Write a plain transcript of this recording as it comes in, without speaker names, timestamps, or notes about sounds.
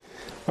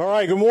All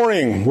right, good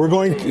morning. We're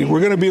going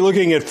to be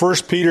looking at 1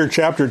 Peter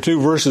chapter 2,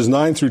 verses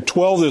 9 through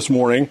 12 this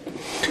morning.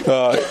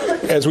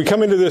 As we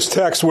come into this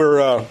text,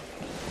 we're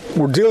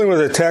dealing with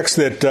a text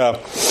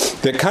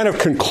that kind of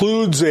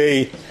concludes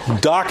a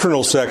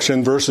doctrinal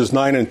section, verses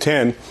 9 and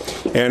 10,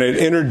 and it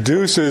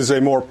introduces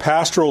a more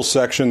pastoral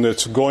section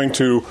that's going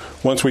to,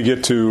 once we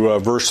get to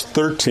verse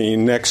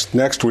 13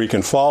 next week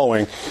and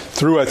following,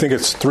 through I think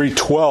it's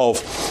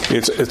 3:12,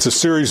 it's a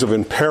series of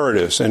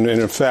imperatives, and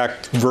in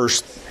fact,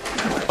 verse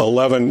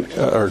 11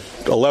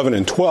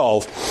 and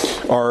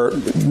 12 are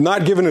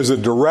not given as a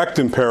direct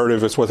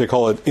imperative. It's what they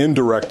call an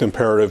indirect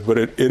imperative, but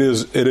it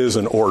is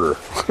an order.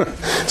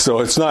 So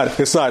it's not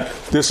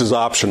this is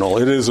optional.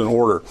 It is an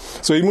order.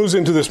 So he moves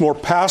into this more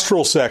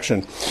pastoral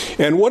section,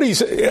 and what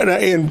he's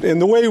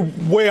and the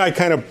way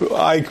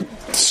I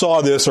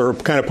saw this or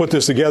kind of put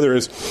this together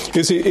is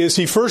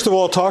he first of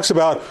all talks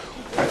about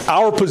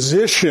our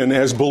position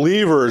as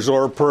believers,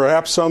 or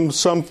perhaps some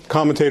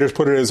commentators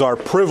put it as our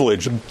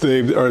privilege.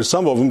 Or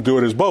some of them do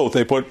it as both.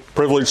 They put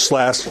privilege /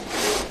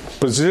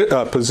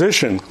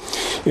 position.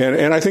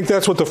 And I think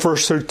that's what the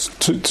first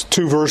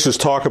two verses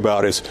talk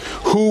about, is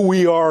who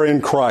we are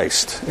in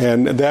Christ.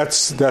 And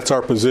that's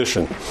our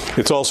position.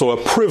 It's also a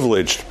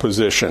privileged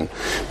position.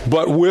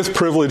 But with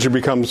privilege, it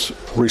becomes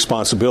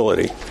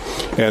responsibility.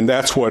 And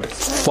that's what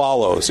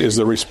follows, is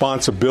the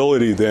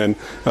responsibility then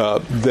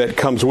that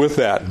comes with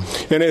that.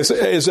 And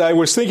as I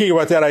was thinking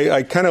about that,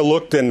 I kind of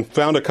looked and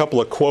found a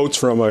couple of quotes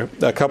from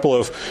a couple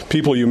of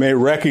people you may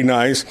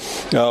recognize.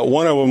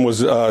 One of them was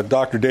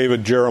Dr.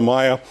 David Jeremiah,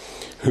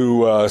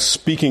 who,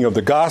 speaking of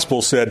the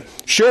gospel, said,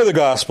 "Share the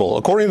gospel.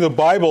 According to the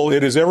Bible,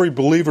 it is every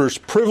believer's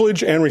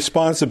privilege and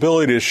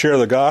responsibility to share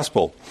the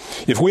gospel.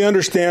 If we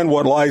understand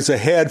what lies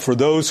ahead for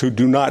those who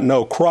do not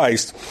know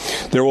Christ,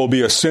 there will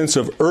be a sense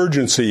of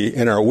urgency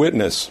in our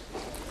witness."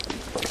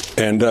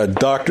 And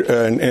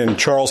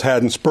Charles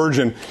Haddon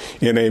Spurgeon,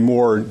 in a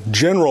more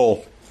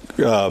general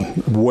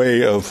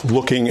way of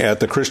looking at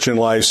the Christian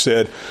life,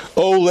 said,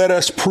 "Oh, let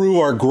us prove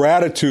our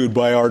gratitude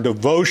by our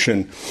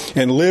devotion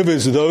and live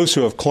as those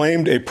who have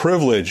claimed a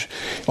privilege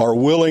are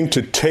willing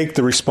to take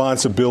the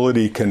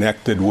responsibility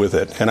connected with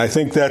it." And I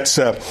think that's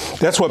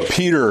what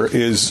Peter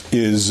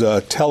is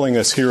telling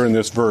us here in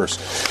this verse.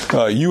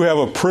 You have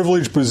a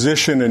privileged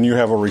position and you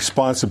have a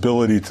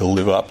responsibility to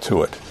live up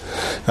to it.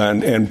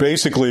 And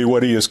basically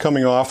what he is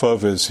coming off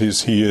of is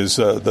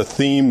the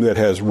theme that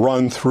has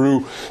run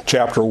through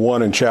chapter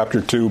 1 and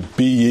chapter 2,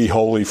 "Be ye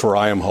holy, for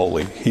I am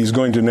holy." He's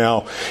going to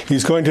now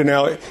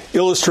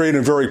illustrate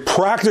in very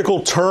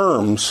practical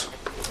terms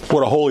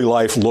what a holy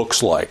life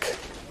looks like.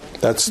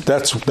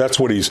 That's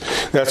what he's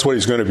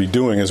going to be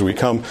doing as we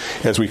come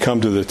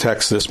to the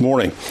text this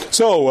morning.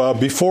 So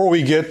before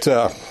we get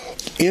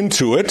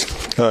into it,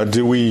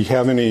 do we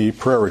have any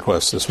prayer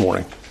requests this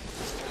morning?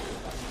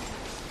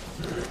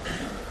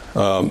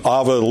 Ava,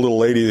 the little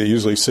lady that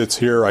usually sits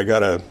here, I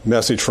got a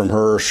message from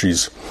her.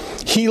 She's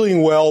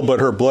healing well, but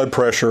her blood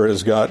pressure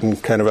has gotten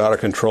kind of out of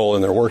control,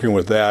 and they're working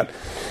with that.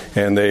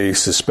 And they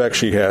suspect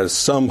she has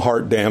some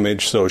heart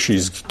damage, so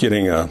she's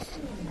getting a...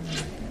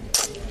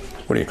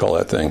 What do you call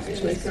that thing?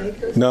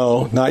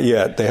 No, not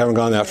yet. They haven't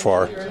gone that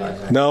far.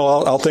 No,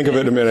 I'll think of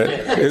it in a minute.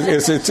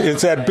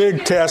 It's that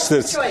big test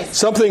that's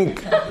something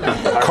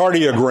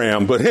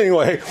cardiogram. But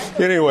anyway,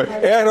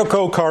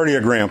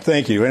 echocardiogram.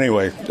 Thank you.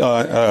 Anyway,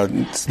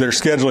 they're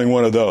scheduling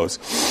one of those.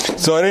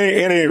 So at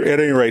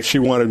any rate, she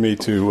wanted me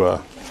to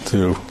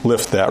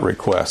lift that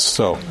request.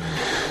 So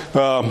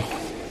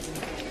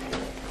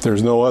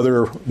there's no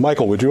other.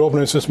 Michael, would you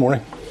open us this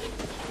morning?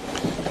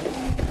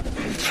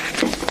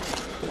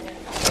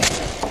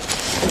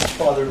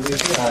 Father, we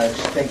just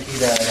thank you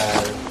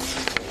that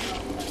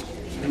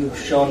you've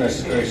shown us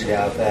Thursday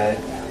out that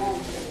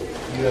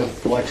you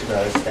have watched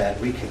us, that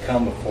we could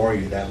come before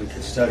you, that we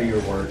could study your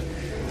word,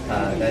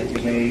 that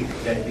you've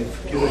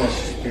given us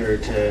a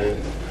spirit to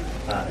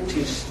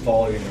teach us to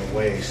follow in your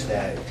ways,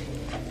 that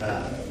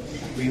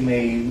we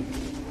may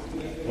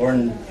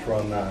learn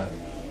from the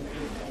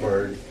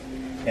word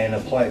and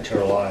apply it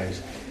to our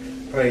lives.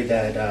 Pray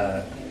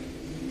that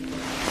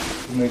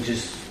we may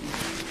just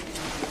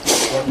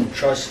learn to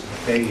trust and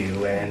obey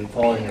you and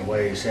follow in your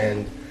ways,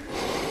 and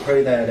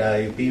pray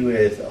that you be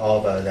with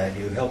Alva, that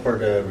you help her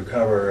to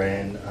recover,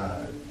 and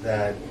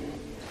that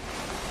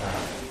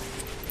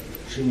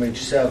she may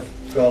just have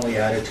godly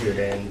attitude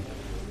and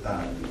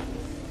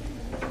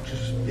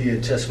just be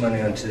a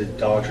testimony unto the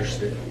doctors,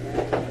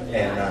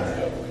 and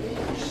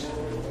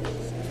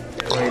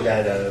pray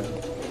that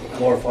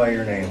glorify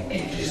your name.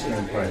 In Jesus'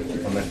 name, pray.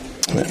 Amen.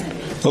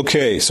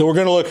 Okay, so we're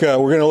going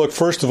to look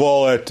first of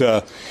all at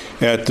the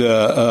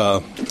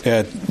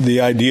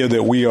idea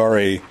that we are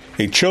a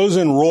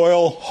chosen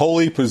royal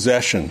holy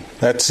possession.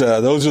 That's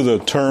those are the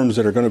terms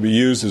that are going to be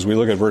used as we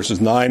look at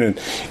verses 9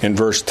 and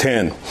verse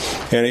 10.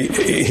 And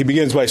he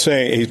begins by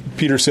saying,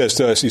 Peter says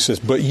to us, he says,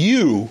 "But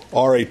you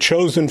are a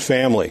chosen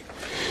family,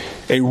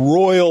 a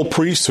royal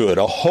priesthood,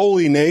 a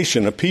holy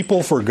nation, a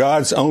people for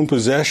God's own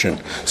possession,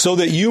 so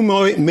that you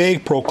may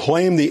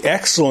proclaim the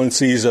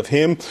excellencies of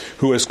him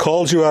who has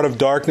called you out of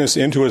darkness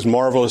into his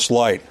marvelous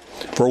light.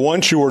 For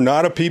once you were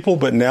not a people,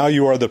 but now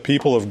you are the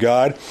people of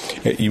God.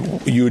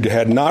 You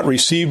had not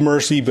received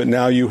mercy, but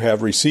now you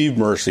have received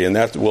mercy. And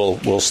that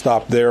we'll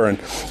stop there and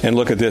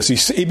look at this.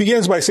 He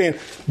begins by saying,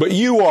 but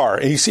you are.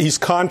 He's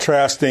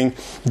contrasting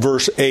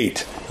verse 8,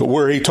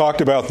 where he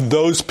talked about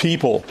those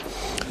people,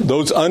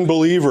 those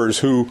unbelievers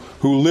who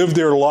live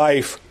their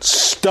life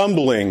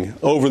stumbling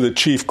over the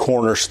chief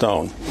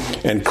cornerstone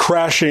and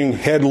crashing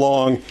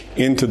headlong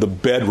into the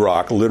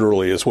bedrock,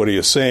 literally, is what he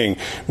is saying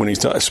when he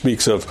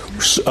speaks of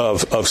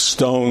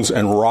stones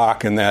and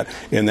rock in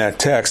that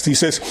text. He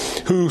says,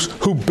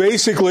 who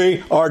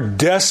basically are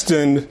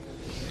destined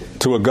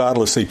to a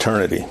godless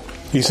eternity.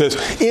 He says,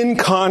 in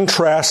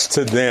contrast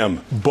to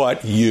them,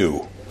 but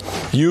you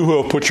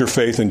who have put your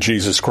faith in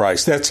Jesus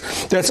Christ.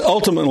 That's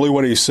ultimately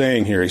what he's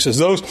saying here. He says,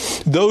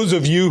 those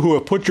of you who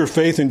have put your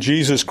faith in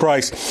Jesus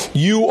Christ,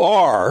 you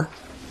are,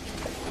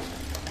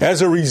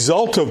 as a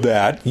result of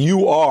that,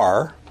 you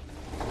are,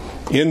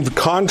 in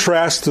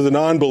contrast to the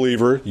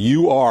non-believer,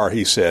 you are,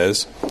 he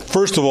says,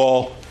 first of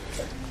all,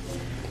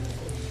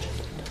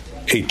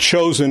 a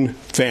chosen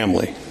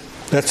family.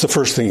 That's the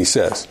first thing he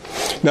says.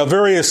 Now,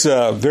 various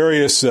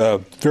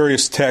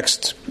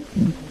texts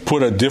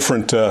put a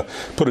different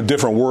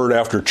word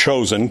after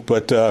chosen,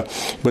 but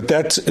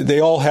they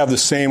all have the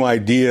same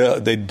idea.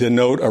 They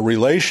denote a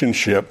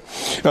relationship.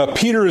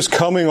 Peter is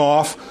coming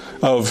off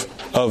of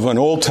an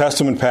Old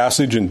Testament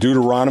passage in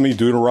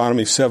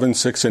Deuteronomy 7,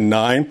 6, and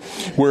 9,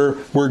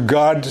 where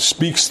God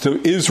speaks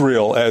to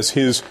Israel as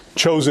his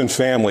chosen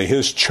family,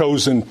 his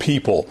chosen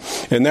people,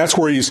 and that's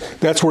where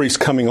he's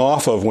coming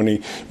off of when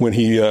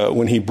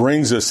he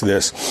brings us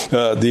this.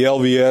 The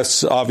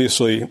LSV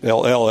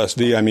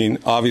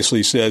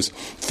obviously says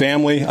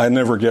family. I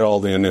never get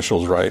all the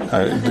initials right.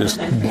 I just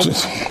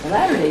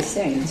Latter-day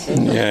Saints.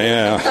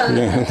 Yeah.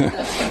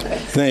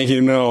 Thank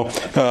you. No,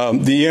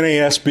 the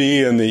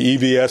NASB and the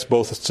EVS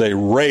both say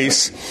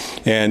race,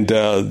 and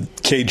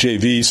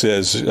KJV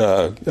says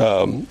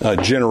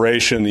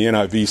generation. The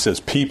NIV says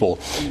people.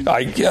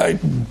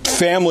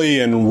 Family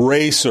and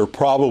race are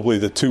probably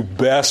the two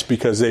best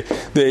because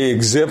they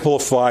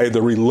exemplify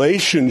the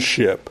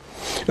relationship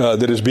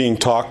that is being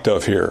talked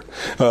of here.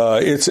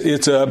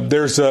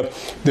 There's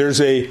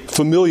a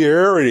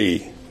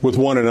familiarity with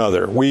one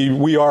another.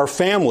 We are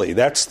family.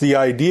 That's the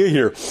idea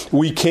here.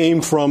 We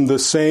came from the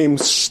same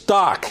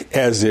stock,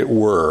 as it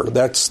were.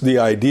 That's the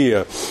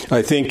idea.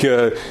 I think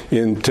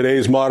in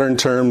today's modern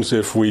terms,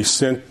 if we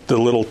sent the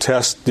little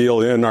test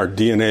deal in, our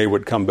DNA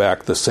would come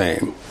back the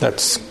same.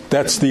 That's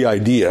the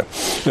idea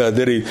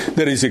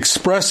that he's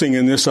expressing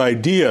in this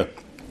idea.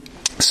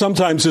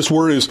 Sometimes this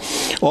word is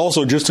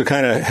also, just to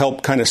kind of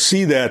help kind of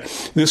see that,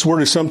 this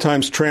word is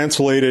sometimes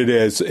translated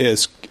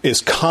as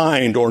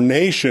kind or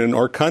nation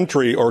or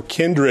country or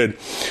kindred,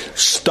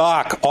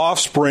 stock,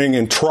 offspring,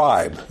 and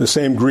tribe. The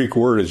same Greek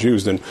word is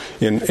used in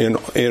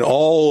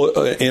all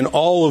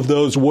of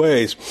those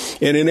ways.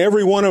 And in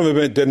every one of them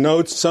it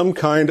denotes some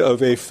kind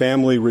of a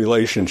family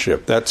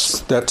relationship.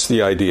 That's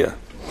the idea.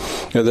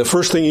 Now, the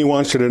first thing he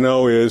wants you to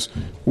know is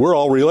we're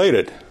all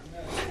related.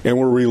 And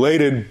we're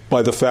related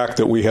by the fact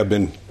that we have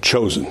been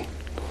chosen.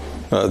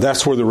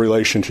 That's where the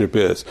relationship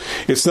is.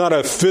 It's not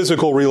a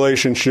physical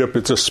relationship,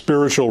 it's a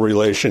spiritual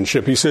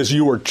relationship. He says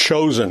you were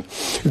chosen.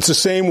 It's the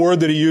same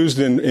word that he used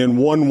in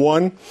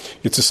 1:1.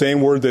 It's the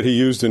same word that he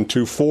used in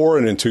 2:4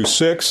 and in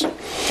 2:6.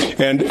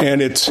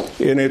 And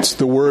it's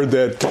the word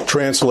that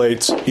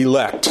translates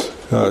elect.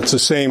 It's the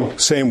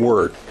same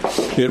word.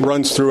 It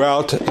runs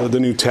throughout the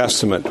New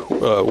Testament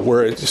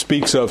where it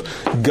speaks of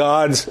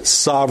God's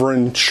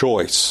sovereign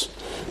choice.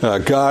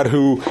 God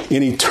who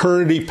in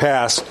eternity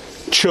past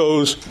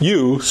chose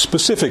you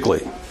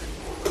specifically.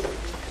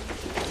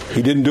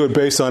 He didn't do it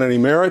based on any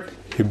merit.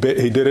 He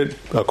did it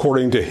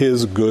according to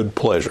his good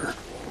pleasure.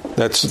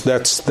 That's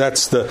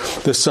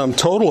the sum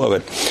total of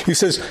it. He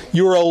says,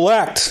 you're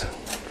elect.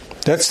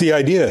 That's the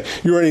idea.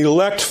 You're an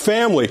elect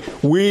family.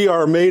 We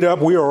are made up.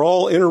 We are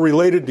all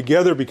interrelated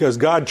together because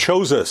God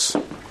chose us.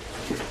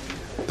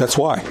 That's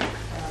why.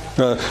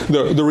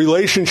 The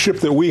relationship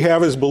that we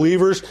have as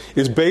believers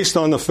is based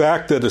on the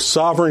fact that a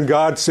sovereign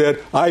God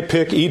said, I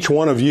pick each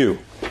one of you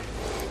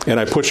and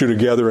I put you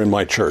together in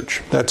my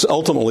church. That's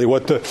ultimately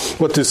what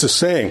this is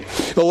saying.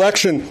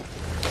 Election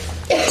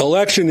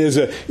is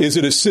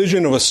a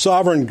decision of a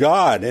sovereign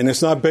God, and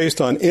it's not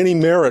based on any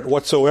merit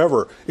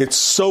whatsoever. It's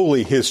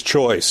solely his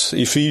choice.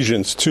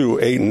 Ephesians 2,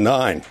 8 and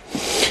 9.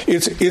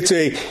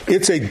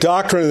 It's a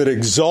doctrine that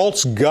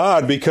exalts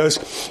God because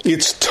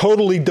it's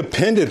totally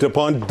dependent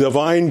upon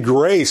divine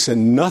grace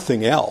and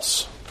nothing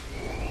else.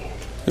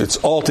 It's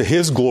all to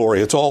his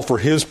glory. It's all for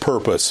his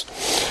purpose.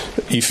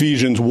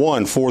 Ephesians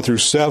 1, 4 through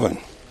 7.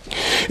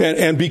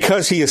 And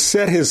because he has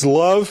set his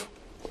love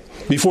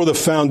before the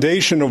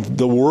foundation of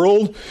the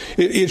world,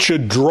 it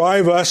should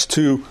drive us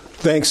to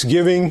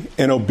thanksgiving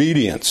and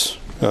obedience.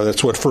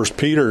 That's what 1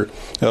 Peter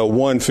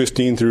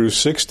 1:15 through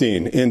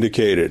 16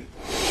 indicated.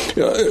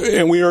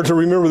 And we are to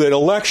remember that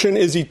election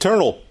is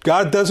eternal.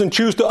 God doesn't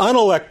choose to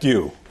unelect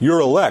you. You're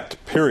elect,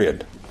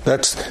 period.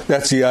 That's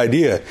the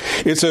idea.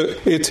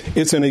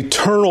 It's an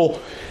eternal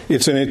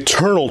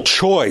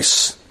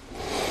choice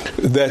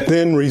that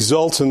then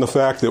results in the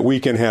fact that we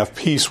can have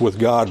peace with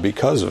God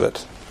because of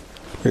it.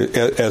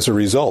 As a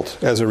result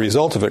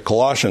of it,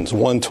 Colossians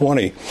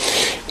 1:20,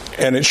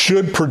 and it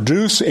should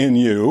produce in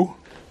you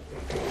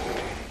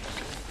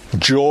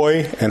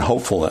joy and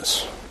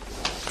hopefulness.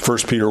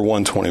 1 Peter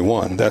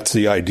 1:21. That's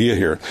the idea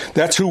here.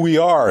 That's who we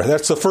are.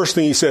 That's the first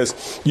thing he says.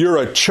 You're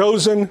a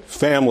chosen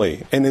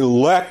family, an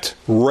elect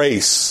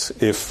race,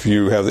 if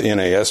you have the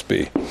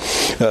NASB.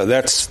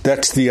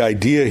 That's the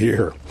idea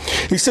here.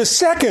 He says,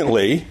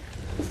 secondly,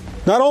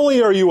 not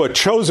only are you a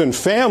chosen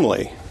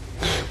family,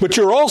 but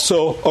you're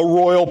also a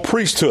royal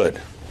priesthood.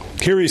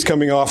 Here he's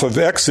coming off of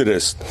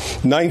Exodus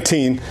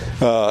 19,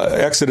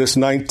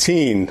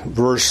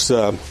 verse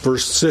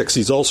 6.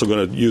 He's also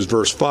going to use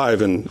verse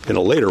 5 in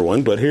a later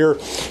one, but here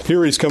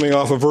he's coming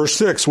off of verse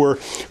 6, where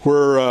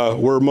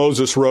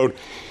Moses wrote,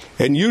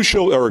 "And you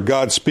shall," or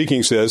God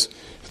speaking says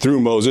through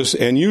Moses,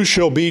 "and you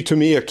shall be to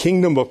me a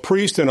kingdom of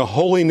priests and a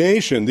holy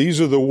nation. These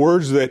are the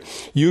words that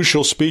you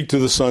shall speak to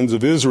the sons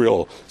of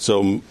Israel."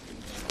 So,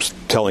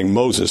 telling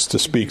Moses to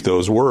speak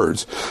those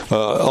words.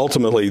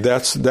 Ultimately,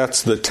 that's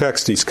the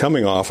text he's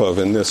coming off of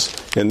in this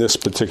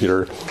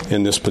particular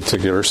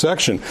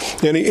section.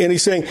 And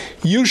he's saying,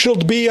 "You shall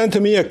be unto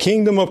me a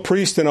kingdom of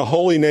priests and a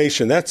holy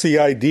nation." That's the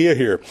idea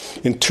here.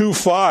 In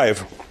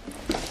 2:5,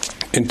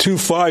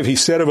 he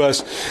said of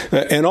us,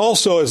 "And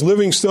also as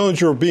living stones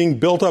you're being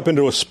built up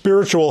into a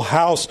spiritual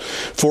house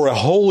for a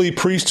holy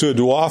priesthood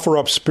to offer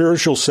up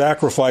spiritual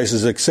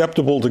sacrifices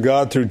acceptable to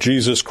God through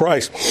Jesus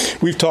Christ."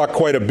 We've talked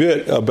quite a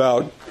bit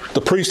about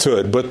the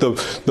priesthood, but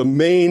the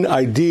main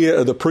idea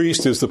of the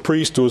priest is the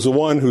priest was the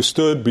one who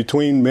stood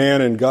between man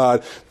and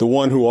God, the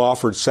one who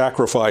offered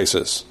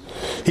sacrifices.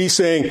 He's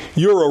saying,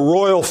 you're a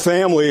royal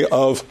family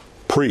of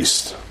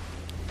priests.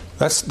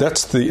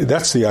 That's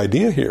the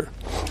idea here.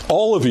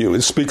 All of you,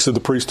 it speaks of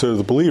the priesthood of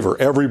the believer.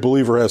 Every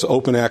believer has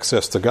open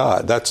access to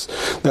God. That's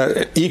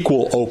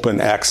equal open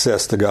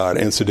access to God,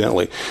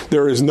 incidentally.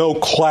 There is no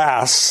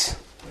class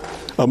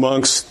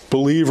amongst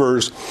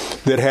believers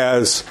that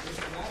has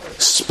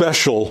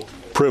special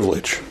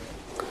privilege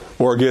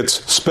or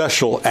gets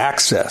special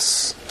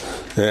access.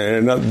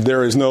 And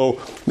there is no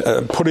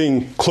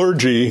putting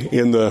clergy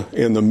in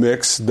the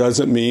mix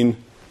doesn't mean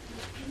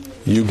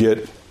you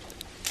get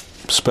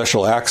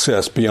special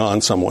access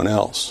beyond someone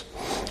else,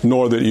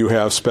 nor that you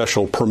have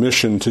special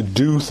permission to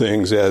do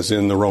things as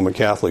in the Roman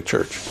Catholic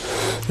Church.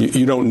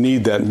 You don't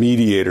need that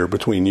mediator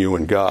between you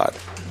and God.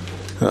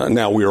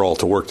 Now we are all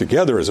to work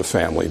together as a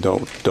family.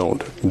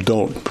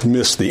 Don't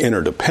miss the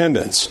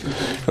interdependence,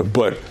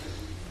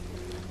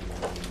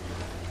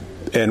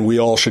 and we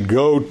all should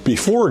go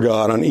before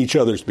God on each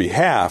other's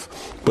behalf.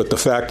 But the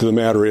fact of the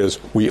matter is,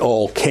 we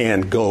all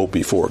can go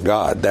before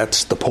God.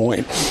 That's the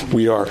point.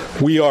 We are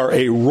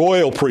a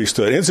royal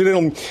priesthood.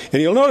 Incidentally,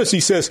 and you'll notice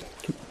he says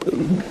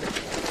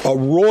a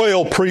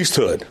royal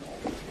priesthood.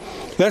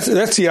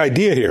 That's the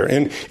idea here.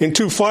 And in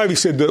 2:5 he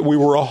said that we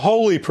were a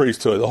holy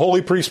priesthood. The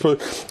holy priesthood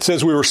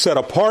says we were set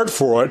apart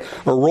for it.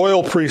 A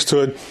royal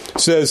priesthood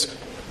says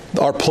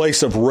our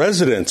place of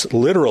residence,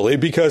 literally,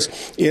 because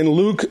in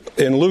Luke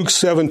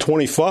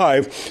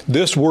 7:25,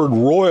 this word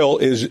royal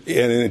is,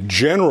 and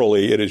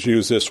generally it is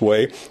used this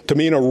way, to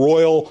mean a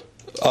royal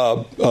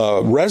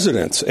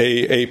residence,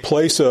 a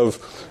place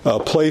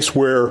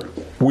where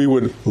we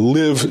would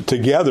live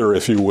together,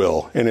 if you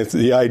will. And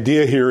the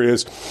idea here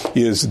is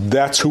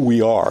that's who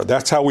we are.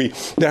 That's how we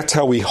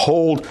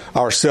hold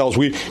ourselves.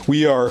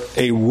 We are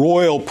a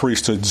royal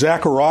priesthood.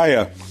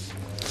 Zechariah,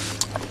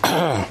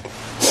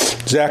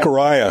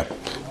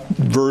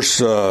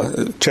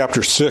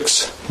 chapter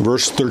 6,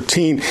 verse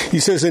 13, he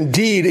says,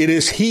 "Indeed, it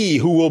is he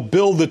who will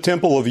build the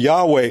temple of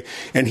Yahweh,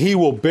 and he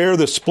will bear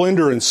the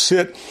splendor and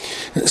sit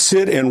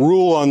and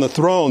rule on the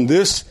throne.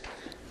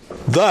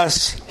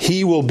 Thus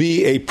he will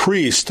be a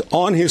priest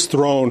on his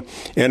throne,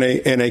 and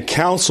a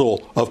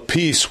council of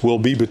peace will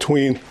be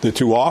between the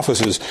two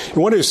offices."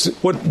 And what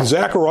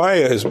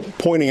Zechariah is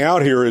pointing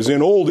out here is,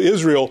 in old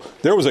Israel,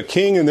 there was a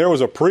king and there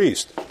was a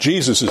priest.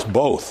 Jesus is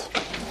both.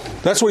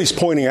 That's what he's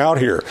pointing out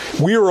here.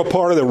 We are a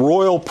part of the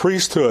royal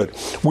priesthood.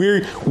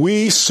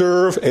 We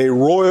serve a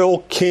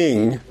royal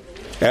king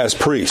as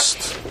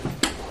priests.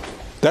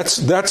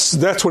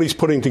 That's what he's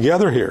putting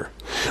together here.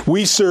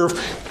 We serve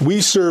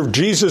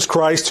Jesus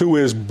Christ, who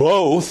is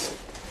both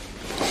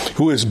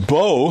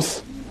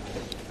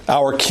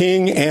our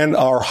king and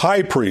our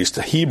high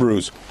priest.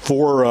 Hebrews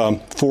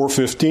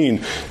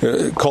 4:15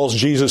 calls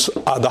Jesus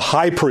the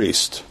high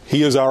priest.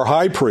 He is our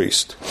high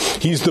priest.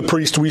 He's the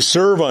priest we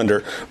serve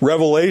under.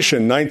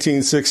 Revelation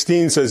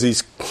 19:16 says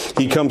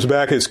he comes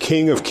back as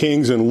King of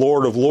Kings and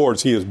Lord of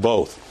Lords. He is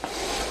both.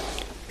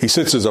 He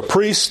sits as a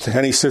priest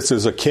and he sits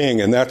as a king,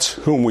 and that's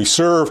whom we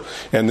serve,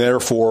 and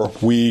therefore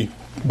we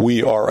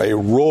are a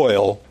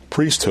royal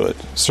priesthood,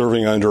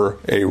 serving under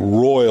a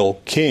royal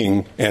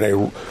king and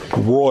a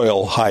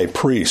royal high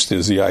priest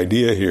is the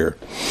idea here.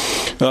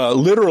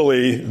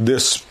 Literally,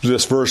 this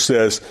verse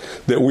says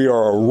that we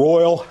are a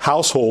royal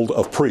household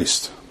of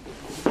priests.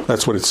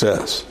 That's what it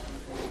says.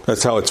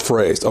 That's how it's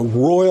phrased. A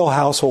royal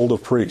household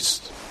of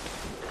priests.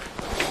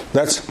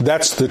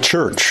 That's the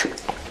church.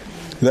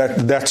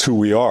 That's who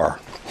we are.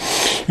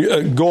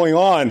 Going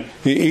on,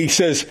 he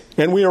says,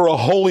 and we are a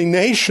holy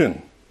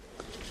nation.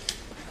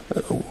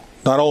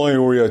 Not only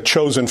are we a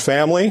chosen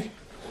family,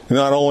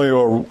 not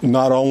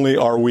only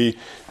are we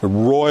a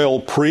royal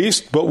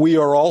priest, but we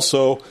are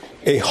also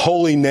a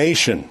holy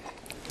nation.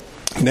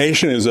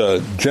 Nation is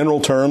a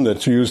general term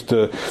that's used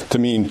to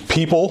mean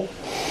people.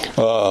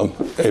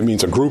 It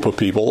means a group of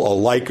people, a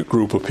like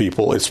group of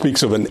people. It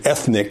speaks of an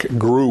ethnic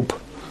group,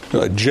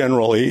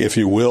 generally, if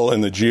you will,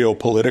 in the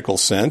geopolitical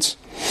sense.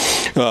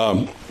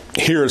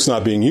 Here it's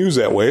not being used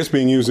that way. It's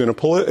being used in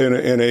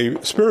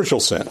a spiritual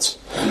sense.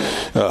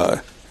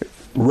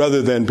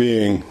 Rather than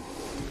being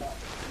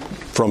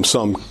from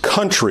some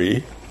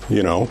country,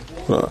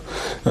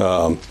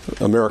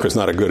 America's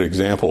not a good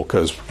example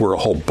because we're a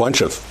whole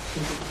bunch of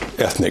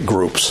ethnic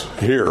groups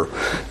here.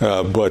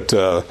 But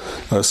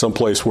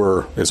someplace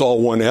where it's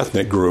all one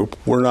ethnic group,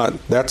 we're not.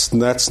 That's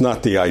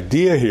not the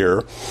idea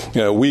here.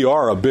 We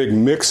are a big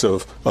mix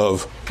of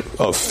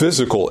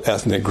physical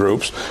ethnic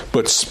groups,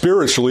 but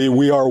spiritually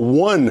we are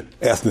one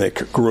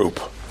ethnic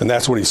group. And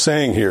that's what he's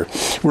saying here.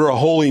 We're a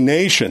holy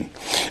nation.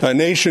 A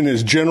nation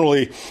is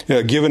generally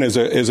given as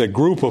a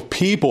group of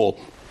people,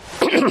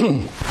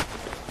 that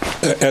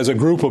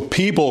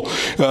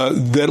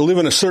live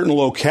in a certain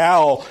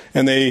locale,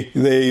 and they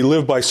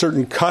live by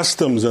certain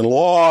customs and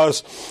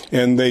laws,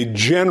 and they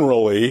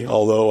generally,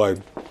 although I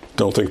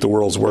don't think the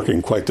world's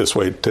working quite this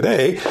way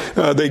today,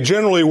 they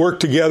generally work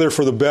together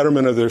for the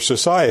betterment of their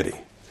society.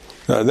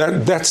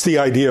 That's the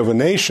idea of a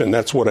nation.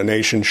 That's what a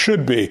nation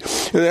should be.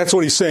 That's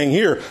what he's saying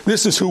here.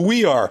 This is who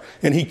we are.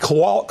 And he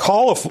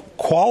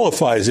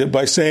qualifies it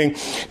by saying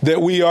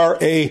that we are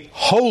a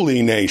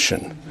holy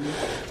nation.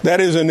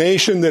 That is a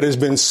nation that has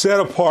been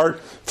set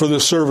apart for the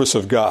service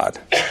of God.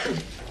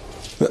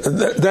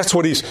 That's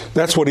what he's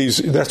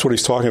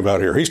talking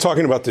about here. He's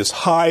talking about this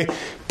high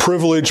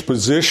privileged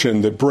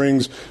position that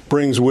brings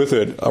with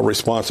it a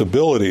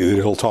responsibility that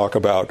he'll talk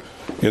about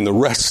in the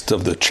rest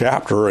of the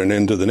chapter and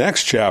into the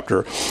next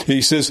chapter.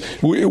 He says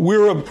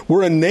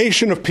we're a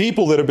nation of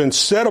people that have been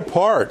set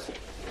apart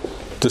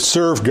to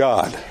serve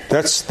God.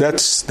 That's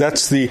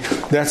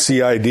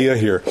the idea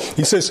here.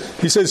 He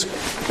says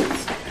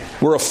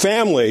we're a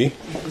family.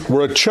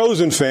 We're a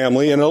chosen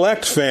family, an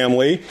elect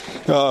family.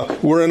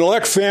 We're an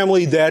elect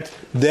family that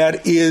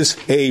is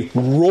a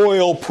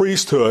royal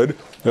priesthood.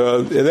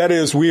 That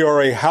is, we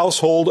are a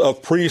household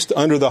of priests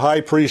under the high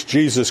priest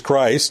Jesus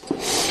Christ.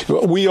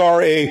 We are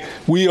a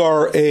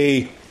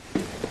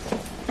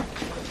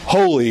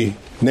holy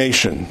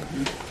nation.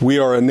 We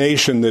are a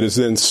nation that is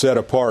then set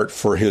apart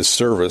for his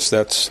service.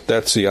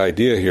 That's the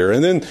idea here.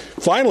 And then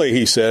finally,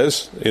 he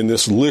says in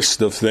this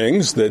list of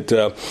things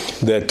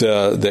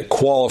that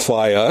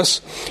qualify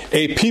us,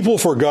 a people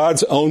for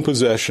God's own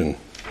possession.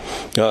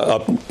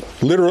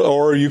 Literal,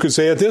 or you could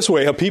say it this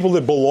way: a people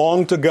that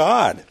belong to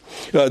God.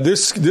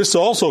 This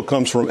also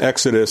comes from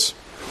Exodus.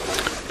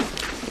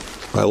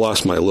 I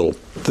lost my little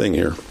thing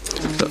here.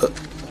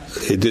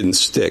 It didn't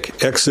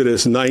stick.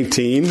 Exodus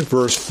 19,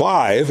 verse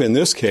 5, in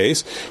this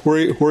case,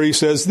 where he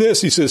says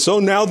this. He says, "So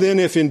now then,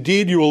 if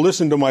indeed you will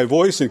listen to my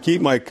voice and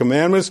keep my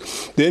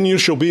commandments, then you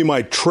shall be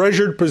my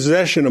treasured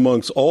possession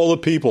amongst all the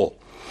people,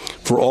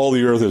 for all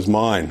the earth is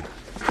mine."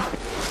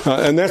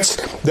 And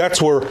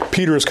that's where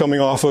Peter is coming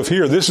off of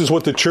here. This is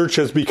what the church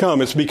has become.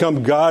 It's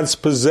become God's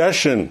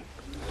possession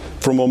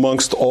from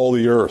amongst all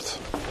the earth.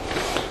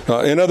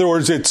 In other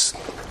words,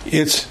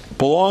 it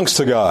belongs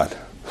to God.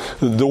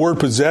 The word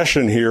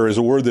possession here is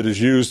a word that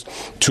is used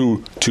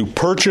to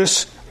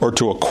purchase or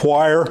to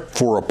acquire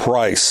for a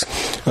price.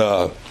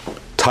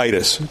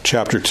 Titus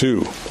chapter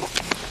 2,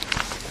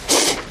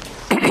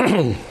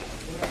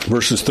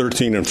 verses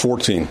 13 and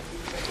 14.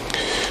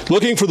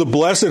 Looking for the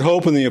blessed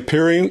hope and the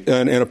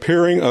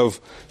appearing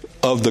of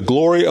the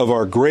glory of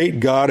our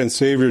great God and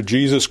Savior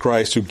Jesus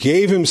Christ, who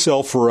gave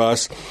himself for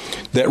us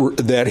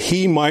that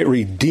he might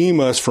redeem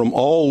us from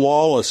all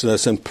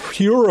lawlessness and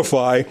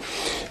purify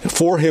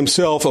for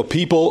himself a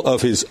people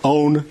of his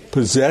own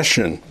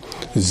possession,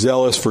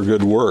 zealous for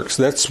good works.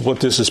 That's what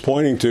this is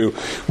pointing to.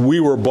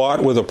 We were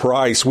bought with a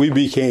price. We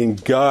became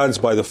God's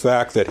by the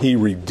fact that he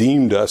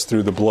redeemed us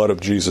through the blood of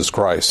Jesus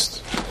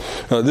Christ.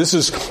 This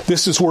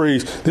is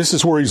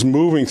where he's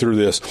moving through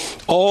this.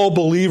 All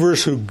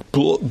believers who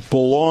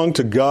belong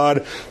to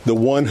God, the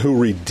one who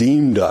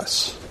redeemed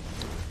us.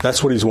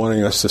 That's what he's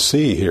wanting us to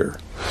see here.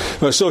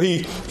 So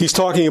he's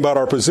talking about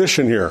our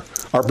position here.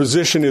 Our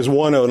position is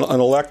one of an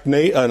elect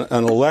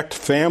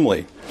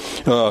family,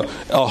 a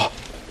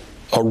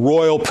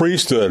royal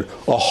priesthood,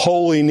 a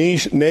holy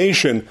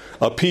nation,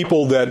 a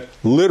people that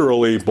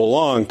literally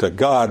belong to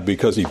God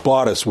because he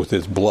bought us with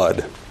his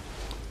blood.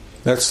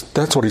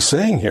 That's what he's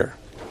saying here.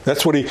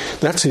 That's what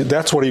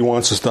he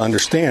wants us to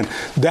understand.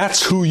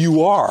 That's who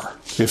you are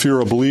if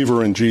you're a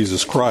believer in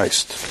Jesus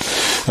Christ.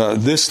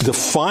 This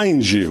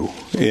defines you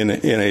in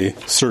a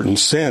certain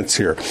sense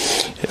here.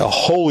 A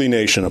holy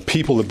nation, a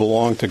people that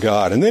belong to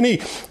God. And then he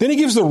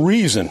gives the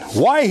reason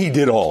why he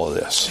did all of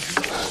this.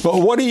 But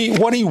what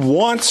he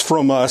wants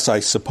from us, I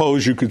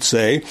suppose you could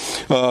say,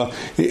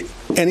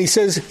 and he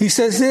says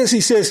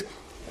this,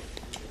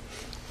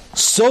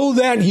 so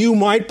that you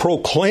might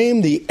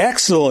proclaim the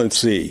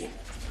excellency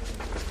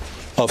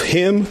of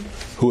him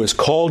who has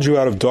called you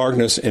out of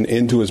darkness and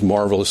into his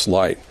marvelous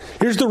light.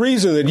 Here's the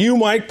reason, that you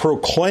might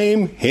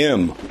proclaim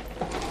him.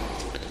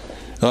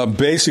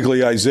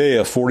 Basically,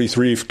 Isaiah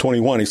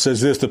 43:21, he says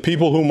this, the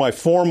people whom I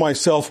form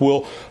myself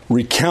will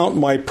recount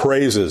my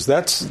praises.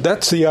 That's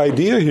the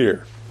idea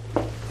here.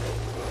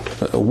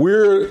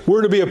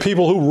 We're to be a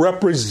people who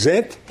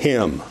represent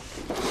him,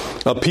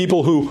 a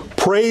people who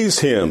praise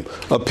him,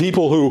 a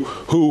people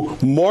who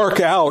mark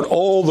out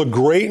all the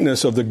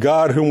greatness of the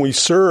God whom we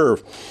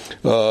serve.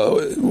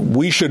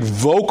 We should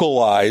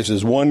vocalize,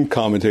 as one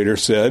commentator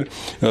said,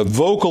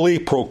 vocally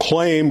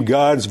proclaim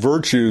God's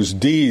virtues,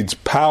 deeds,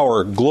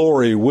 power,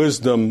 glory,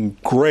 wisdom,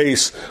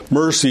 grace,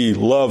 mercy,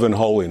 love, and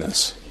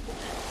holiness.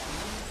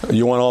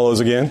 You want all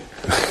those again?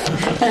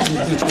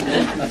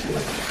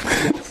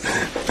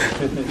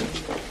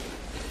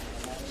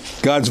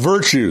 God's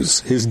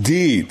virtues, his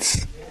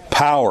deeds,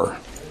 power,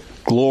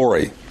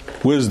 glory,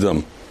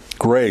 wisdom,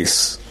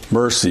 grace,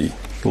 mercy,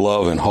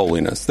 love, and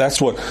holiness.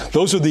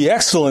 Those are the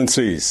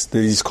excellencies that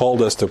he's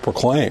called us to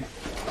proclaim.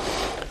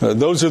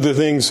 Those are the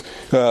things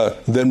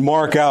that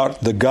mark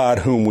out the God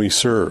whom we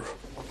serve.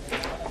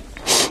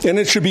 And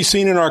it should be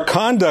seen in our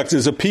conduct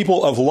as a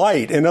people of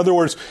light. In other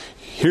words,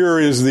 here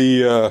is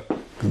the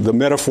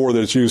metaphor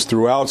that's used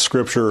throughout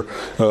Scripture,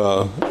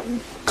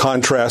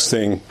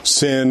 contrasting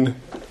sin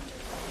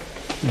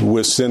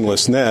with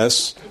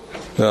sinlessness,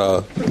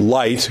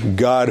 light,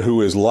 God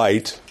who is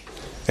light,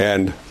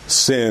 and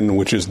sin,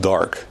 which is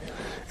dark.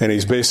 And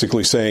he's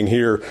basically saying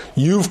here,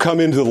 you've come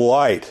into the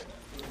light.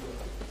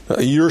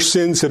 Your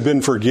sins have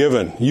been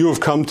forgiven. You have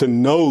come to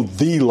know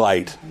the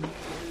light,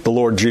 the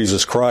Lord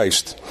Jesus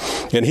Christ.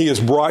 And he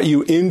has brought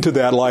you into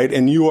that light,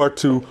 and you are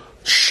to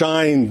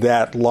shine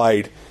that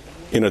light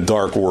in a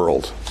dark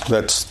world.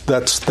 That's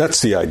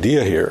the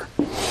idea here.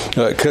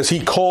 Because he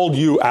called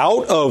you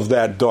out of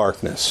that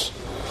darkness.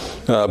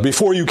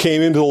 Before you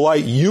came into the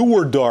light, you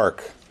were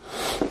dark.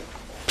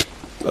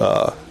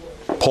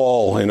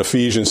 Paul in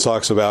Ephesians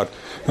talks about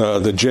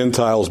the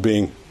Gentiles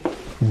being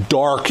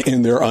dark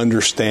in their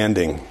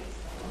understanding.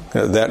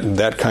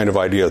 That kind of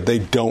idea. They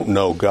don't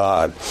know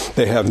God.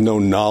 They have no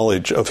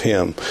knowledge of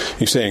him.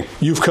 He's saying,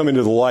 you've come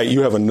into the light.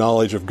 You have a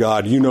knowledge of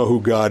God. You know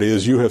who God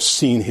is. You have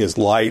seen his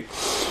light.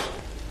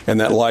 And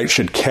that light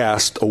should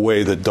cast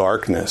away the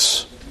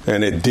darkness.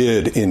 And it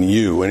did in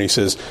you. And he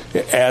says,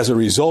 as a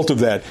result of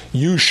that,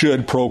 you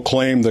should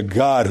proclaim the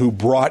God who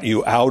brought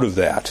you out of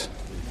that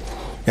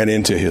and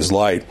into his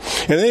light.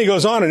 And then he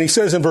goes on and he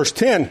says in verse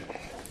 10,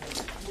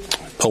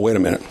 oh, wait a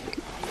minute.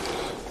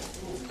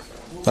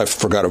 I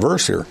forgot a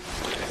verse here.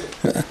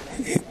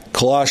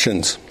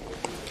 Colossians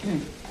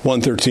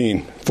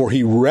 1:13, for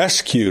he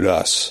rescued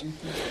us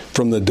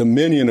from the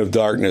dominion of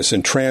darkness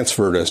and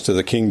transferred us to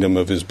the kingdom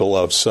of his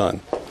beloved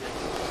Son.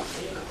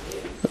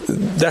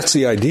 That's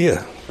the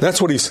idea.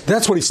 That's what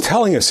he's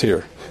telling us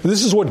here.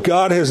 This is what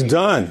God has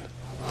done.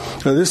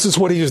 This is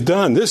what he has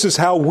done. This is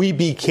how we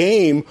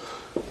became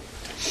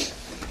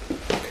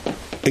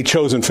a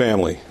chosen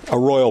family, a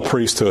royal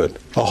priesthood,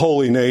 a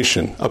holy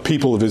nation, a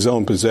people of his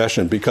own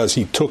possession, because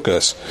he took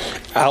us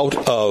out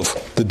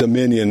of the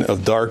dominion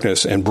of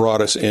darkness and brought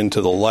us into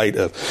the light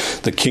of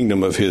the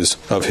kingdom of his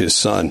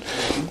Son.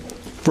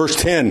 Verse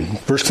 10,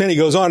 he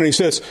goes on and he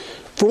says,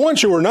 for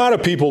once you were not a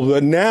people,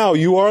 but now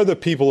you are the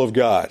people of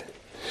God.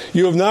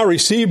 You have not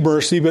received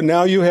mercy, but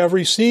now you have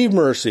received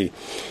mercy.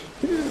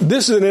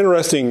 This is an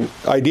interesting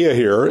idea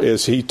here,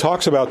 as he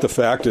talks about the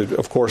fact that,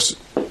 of course,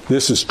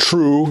 this is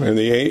true in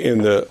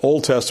the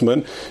Old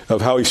Testament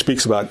of how he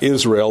speaks about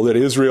Israel, that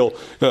Israel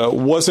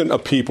wasn't a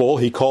people.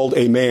 He called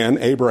a man,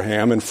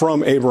 Abraham, and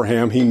from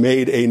Abraham he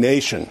made a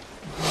nation.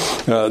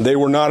 They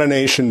were not a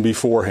nation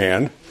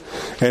beforehand,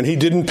 and he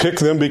didn't pick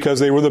them because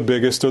they were the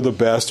biggest or the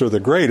best or the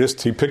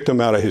greatest. He picked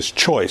them out of his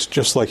choice,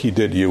 just like he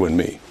did you and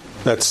me.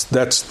 That's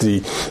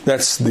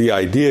the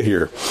idea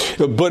here.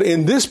 But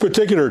in this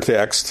particular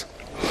text,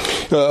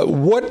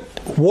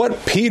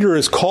 what Peter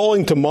is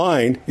calling to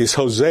mind is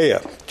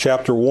Hosea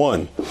chapter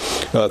 1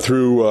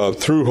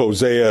 through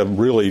Hosea,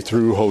 really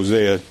through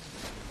Hosea,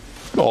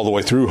 all the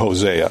way through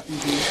Hosea.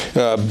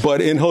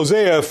 But in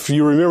Hosea, if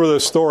you remember the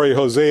story,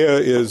 Hosea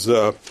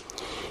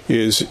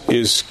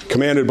is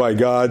commanded by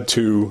God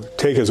to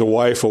take as a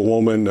wife a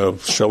woman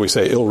of, shall we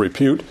say, ill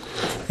repute,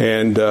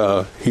 and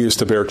he is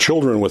to bear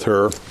children with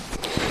her.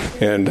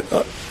 And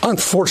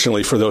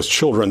Unfortunately for those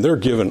children, they're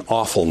given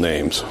awful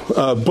names.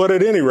 But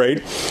at any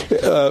rate,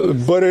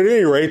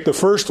 the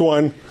first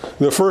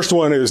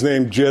one is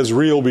named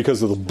Jezreel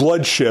because of the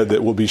bloodshed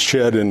that will be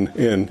shed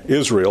in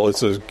Israel.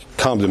 It's a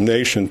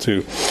condemnation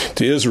to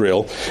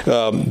Israel.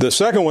 The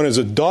second one is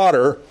a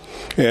daughter,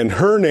 and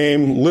her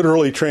name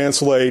literally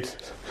translates,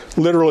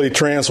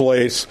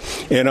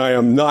 "And I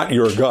am not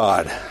your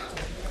God."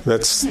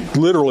 That's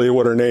literally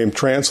what her name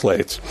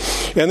translates.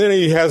 And then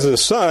he has a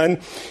son,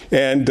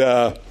 and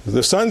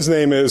the son's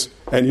name is,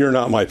 "And you're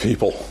not my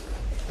people."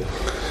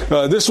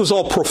 This was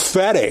all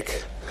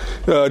prophetic,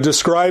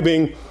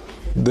 describing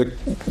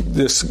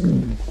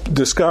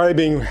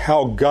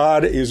how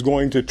God is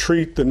going to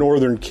treat the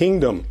northern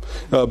kingdom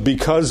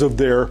because of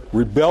their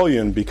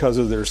rebellion, because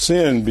of their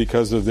sin,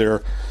 because of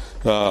their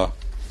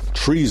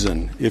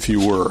treason, if you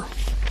were.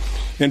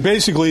 And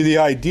basically, the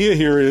idea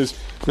here is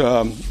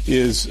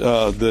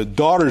the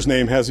daughter's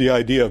name has the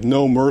idea of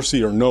no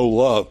mercy or no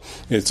love.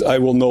 It's, "I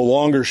will no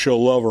longer show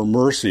love or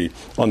mercy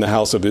on the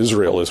house of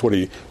Israel," is what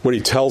he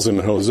tells him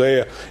in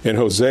Hosea.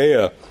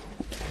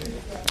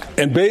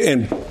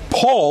 And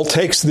Paul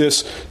takes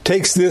this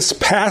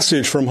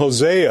passage from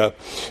Hosea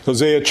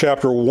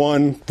chapter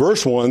 1,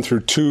 verse 1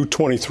 through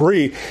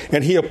 2:23,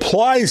 and he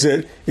applies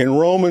it in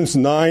Romans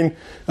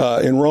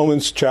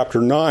chapter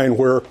 9,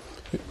 where,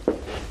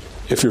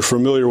 if you're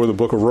familiar with the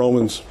book of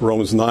Romans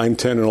 9,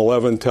 10, and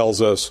 11 tells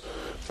us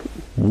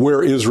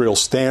where Israel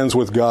stands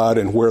with God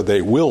and where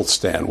they will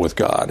stand with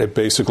God. It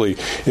basically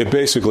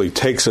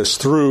takes us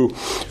through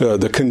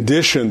the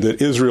condition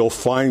that Israel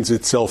finds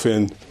itself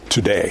in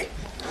today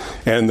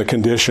and the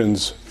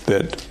conditions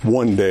that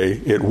one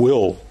day it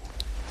will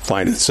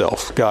find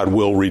itself. God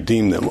will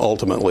redeem them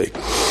ultimately.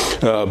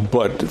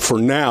 But for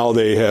now,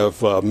 they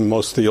have,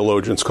 most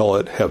theologians call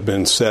it, have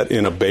been set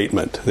in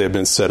abatement. They have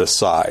been set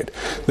aside.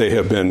 They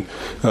have been,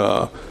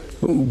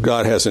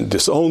 God hasn't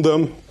disowned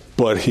them,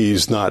 but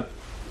he's not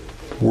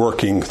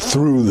working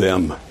through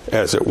them,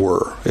 as it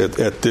were,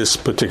 at this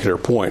particular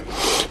point.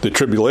 The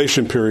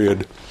tribulation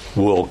period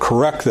will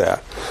correct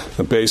that.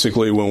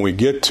 Basically, when we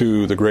get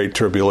to the Great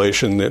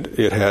Tribulation,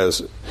 it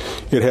has,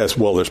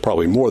 well, there's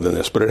probably more than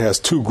this, but it has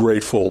two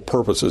grateful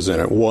purposes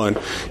in it. One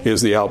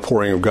is the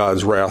outpouring of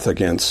God's wrath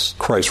against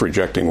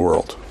Christ-rejecting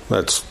world.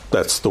 That's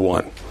the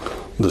one.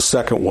 The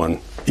second one,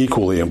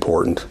 equally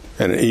important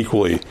and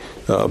equally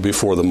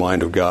before the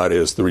mind of God,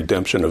 is the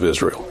redemption of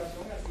Israel.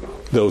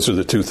 Those are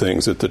the two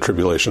things that the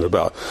tribulation is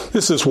about.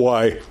 This is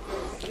why,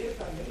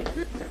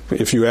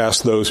 if you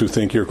ask those who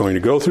think you're going to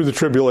go through the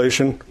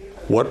tribulation,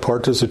 what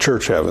part does the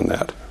church have in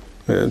that?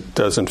 It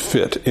doesn't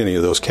fit any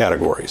of those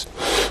categories.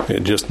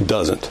 It just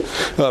doesn't.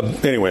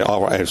 Anyway,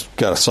 I just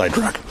got a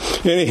sidetrack.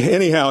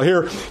 Anyhow,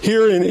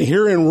 here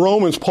in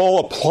Romans, Paul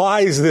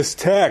applies this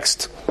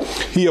text.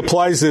 He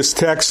applies this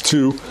text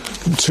to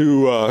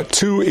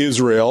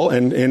Israel,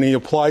 and he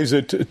applies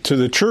it to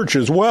the church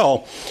as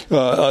well.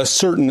 A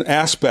certain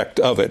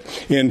aspect of it.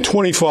 In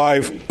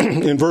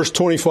verse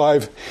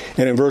 25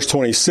 and in verse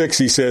 26,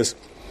 he says,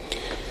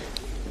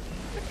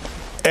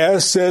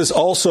 as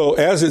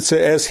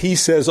he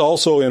says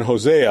also in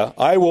Hosea,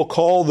 "I will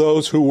call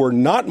those who were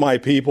not my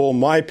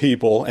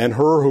people, and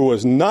her who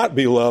was not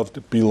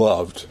beloved,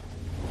 beloved."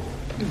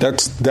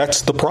 That's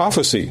the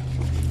prophecy.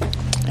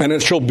 "And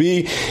it shall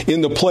be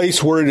in the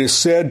place where it is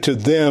said to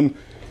them,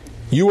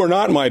 'You are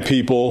not my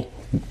people,'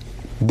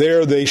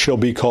 there they shall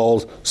be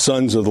called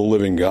sons of the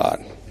living God."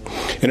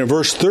 And in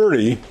verse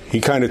 30, he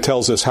kind of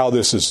tells us how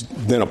this is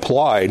then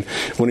applied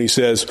when he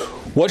says,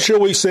 "What shall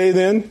we say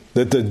then?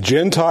 That the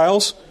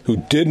Gentiles who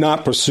did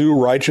not pursue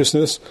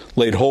righteousness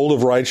laid hold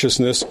of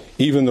righteousness,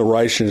 even the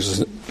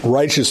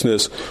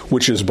righteousness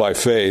which is by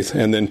faith."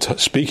 And then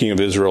speaking of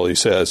Israel, he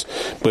says,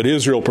 "But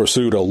Israel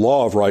pursued a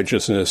law of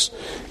righteousness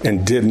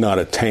and did not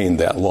attain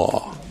that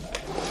law."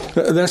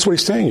 That's what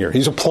he's saying here.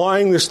 He's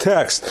applying this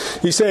text.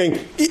 He's saying,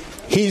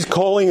 he's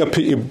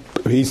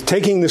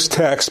taking this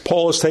text,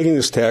 Paul is taking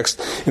this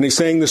text, and he's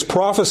saying this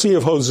prophecy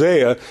of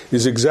Hosea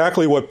is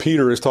exactly what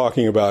Peter is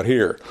talking about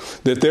here.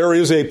 That there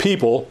is a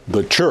people,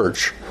 the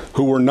church,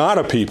 who were not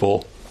a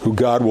people, who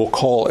God will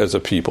call as a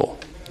people.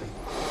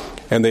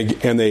 And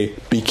they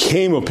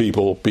became a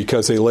people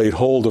because they laid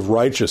hold of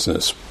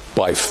righteousness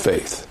by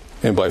faith.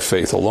 And by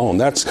faith alone.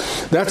 That's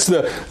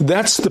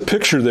the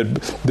picture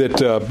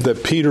that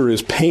Peter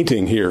is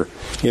painting here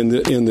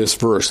in this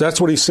verse.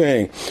 That's what he's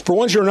saying. For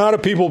once you're not a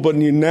people, but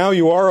now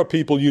you are a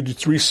people. You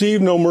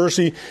receive no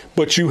mercy,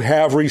 but you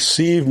have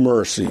received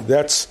mercy.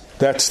 That's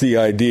the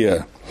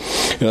idea.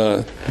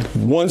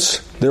 Once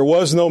there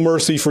was no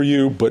mercy for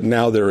you, but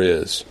now there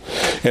is.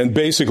 And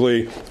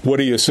basically, what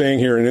he is saying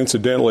here, and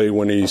incidentally,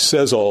 when he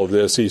says all of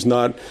this, he's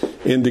not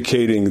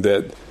indicating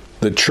that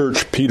the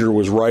church Peter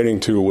was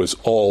writing to was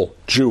all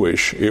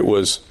Jewish.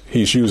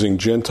 He's using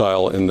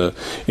Gentile in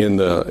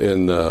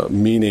the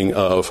meaning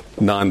of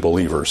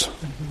non-believers.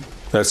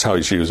 That's how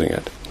he's using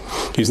it.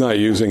 He's not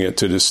using it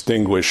to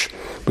distinguish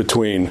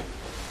between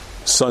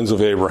sons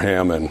of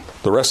Abraham and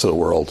the rest of the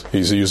world.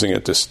 He's using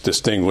it to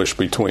distinguish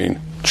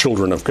between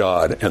children of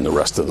God and the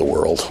rest of the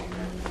world.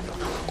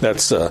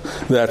 That's the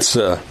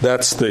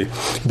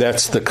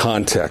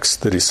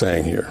context that he's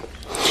saying here.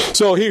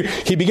 So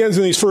he begins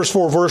in these first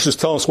 4 verses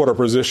telling us what our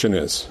position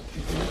is.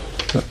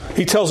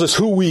 He tells us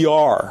who we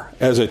are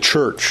as a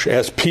church,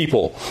 as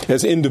people,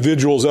 as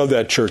individuals of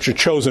that church, a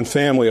chosen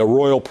family, a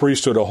royal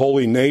priesthood, a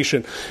holy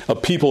nation, a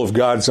people of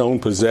God's own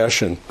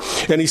possession.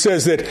 And he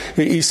says that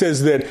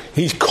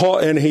he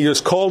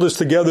has called us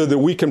together that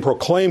we can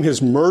proclaim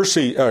His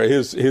mercy,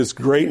 His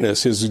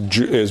greatness,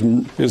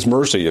 His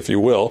mercy, if you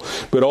will,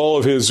 but all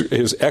of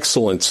His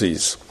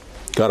excellencies.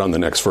 Got on the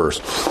next verse.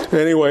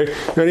 Anyway,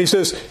 and he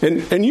says,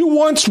 and you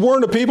once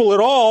weren't a people at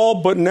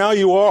all, but now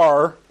you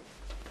are.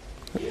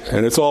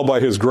 And it's all by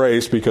His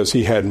grace because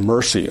He had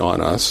mercy on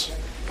us.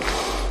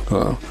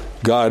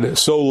 God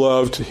so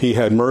loved, He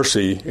had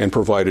mercy and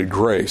provided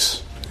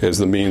grace as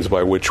the means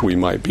by which we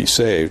might be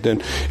saved.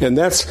 And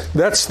that's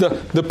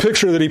the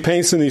picture that he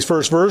paints in these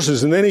first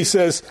verses. And then he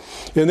says,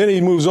 and then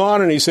he moves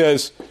on and he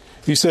says,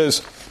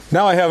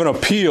 now I have an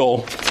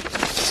appeal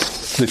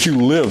that you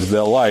live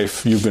the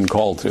life you've been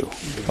called to.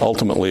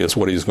 Ultimately, is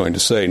what he's going to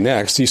say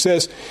next. He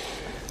says,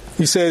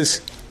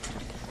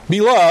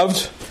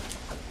 Beloved,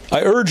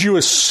 I urge you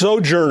as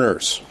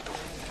sojourners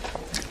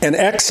and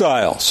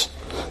exiles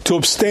to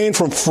abstain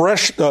from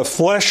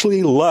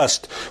fleshly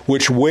lust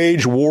which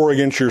wage war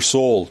against your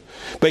soul,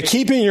 by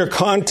keeping your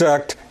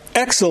conduct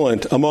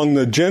excellent among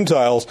the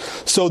Gentiles,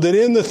 so that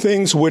in the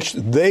things which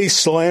they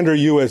slander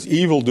you as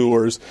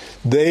evildoers,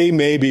 they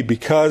may be,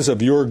 because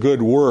of your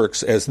good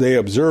works, as they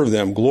observe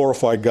them,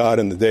 glorify God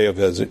in the day of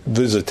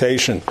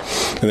visitation.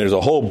 And there's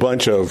a whole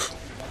bunch of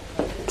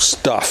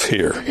stuff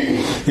here.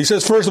 He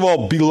says, first of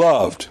all,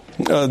 beloved.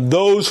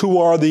 Those who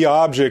are the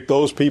object,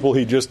 those people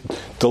he just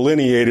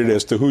delineated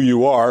as to who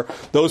you are,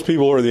 those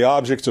people are the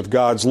objects of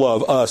God's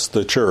love, us,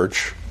 the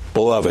church,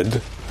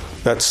 beloved.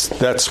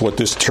 That's what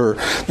this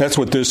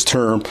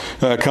term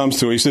comes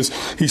to. He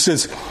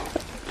says,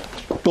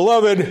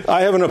 Beloved,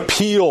 I have an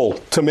appeal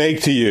to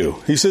make to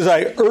you. He says,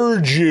 I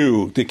urge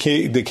you. The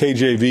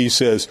KJV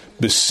says,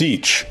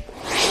 beseech.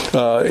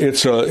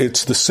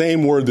 It's the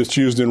same word that's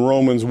used in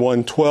Romans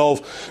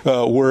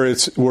 1:12,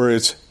 where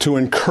it's to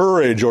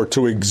encourage or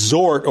to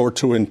exhort or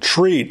to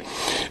entreat.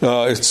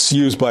 It's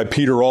used by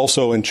Peter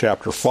also in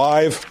chapter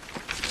 5,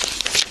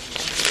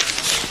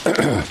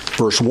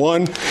 verse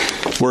 1,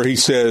 where he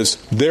says,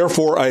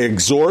 Therefore I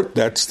exhort.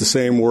 That's the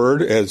same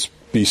word as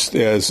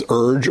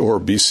urge or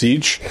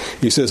beseech.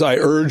 He says, I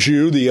urge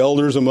you, the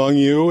elders among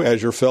you,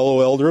 as your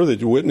fellow elder,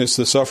 that you witness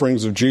the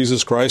sufferings of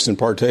Jesus Christ and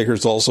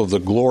partakers also of the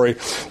glory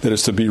that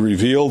is to be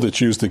revealed. It's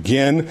used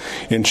again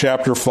in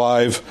chapter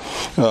 5,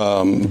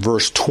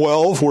 verse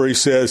 12, where he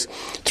says,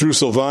 Through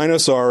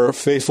Silvanus, our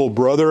faithful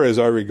brother, as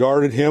I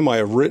regarded him, I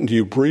have written to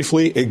you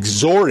briefly,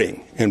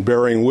 exhorting and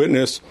bearing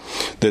witness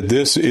that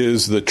this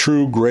is the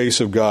true grace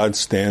of God.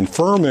 Stand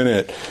firm in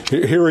it.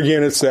 Here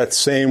again, it's that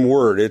same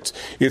word. It's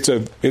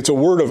a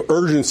word of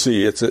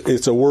urgency. It's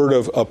a word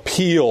of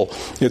appeal.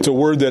 It's a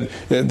word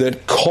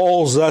that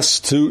calls us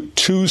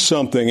to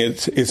something.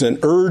 It's an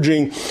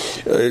urging.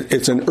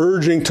 It's an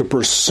urging to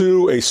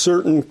pursue a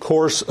certain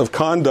course of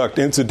conduct.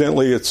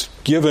 Incidentally, it's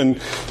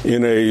given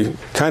in a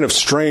kind of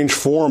strange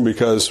form,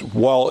 because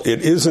while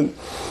it isn't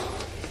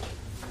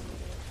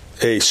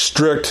a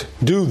strict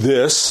do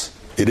this,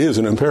 it is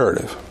an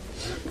imperative.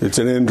 It's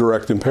an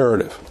indirect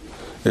imperative.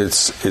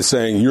 It's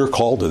saying you're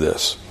called to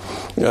this.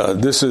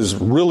 This is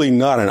really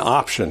not an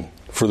option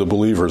for the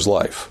believer's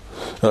life.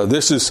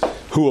 This is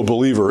who a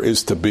believer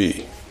is to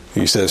be.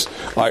 He says,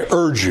 I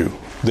urge you,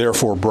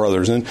 therefore,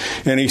 brothers. And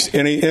then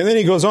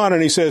he goes on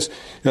and he says,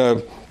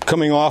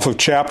 coming off of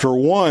chapter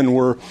 1,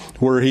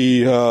 where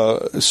he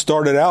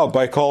started out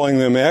by calling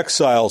them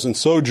exiles and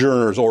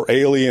sojourners, or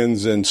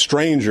aliens and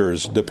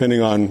strangers,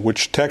 depending on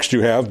which text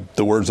you have.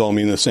 The words all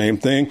mean the same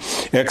thing.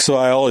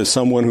 Exile is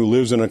someone who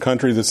lives in a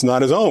country that's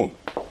not his own.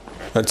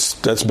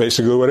 That's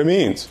basically what it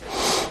means.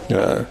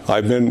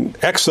 I've been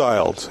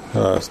exiled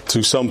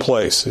to some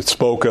place. It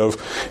spoke of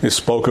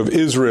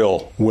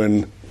Israel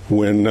when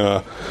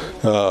the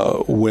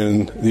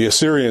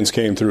Assyrians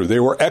came through. They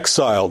were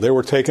exiled. They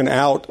were taken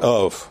out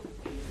of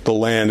the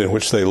land in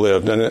which they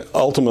lived. And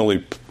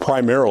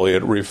primarily,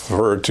 it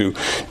referred to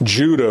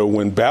Judah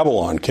when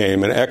Babylon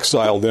came and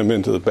exiled them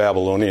into the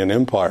Babylonian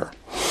Empire.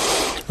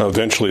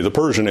 Eventually the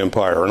Persian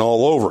Empire and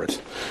all over it.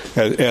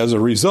 As a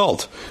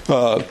result,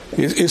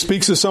 it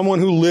speaks of someone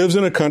who lives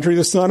in a country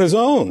that's not his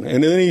own.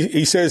 And then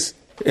he says,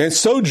 and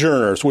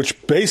sojourners, which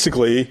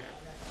basically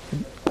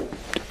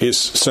is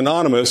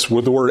synonymous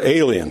with the word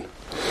alien.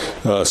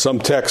 Some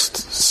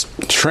texts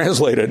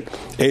translate it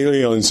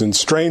aliens and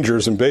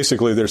strangers, and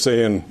basically they're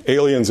saying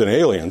aliens and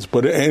aliens.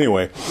 But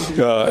anyway,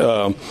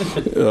 the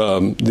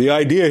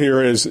idea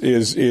here is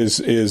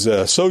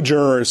a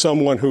sojourner is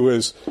someone who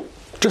is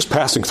just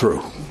passing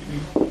through.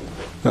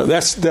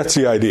 That's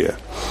the idea.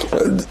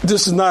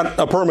 This is not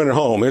a permanent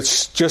home.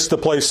 It's just a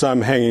place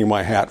I'm hanging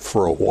my hat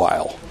for a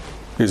while,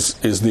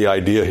 is the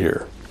idea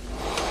here.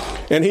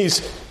 And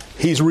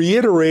he's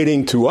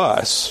reiterating to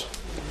us,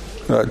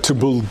 to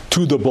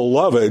the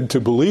beloved, to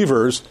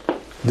believers,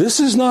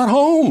 this is not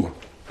home.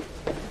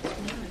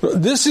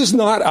 This is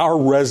not our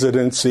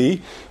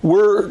residency.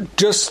 We're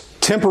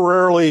just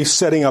temporarily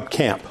setting up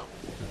camp,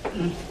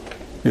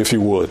 if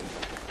you would.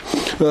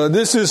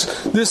 This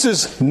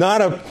is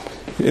not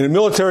in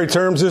military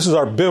terms, this is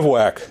our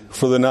bivouac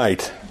for the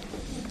night.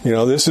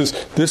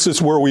 This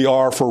is where we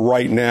are for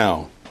right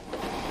now.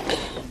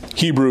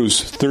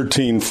 Hebrews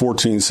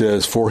 13:14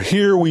 says, "For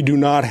here we do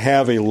not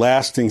have a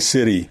lasting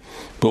city,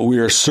 but we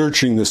are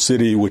searching the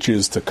city which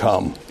is to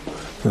come."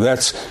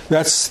 That's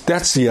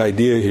the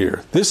idea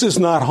here. This is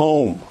not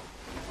home.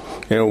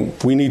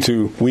 We need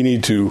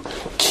to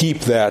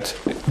keep that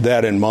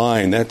in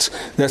mind.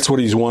 That's what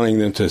he's wanting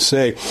them to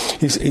say.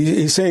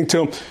 He's saying to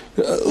them,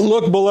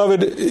 "Look,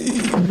 beloved,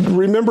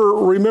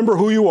 remember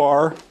who you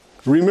are.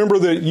 Remember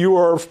that you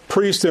are a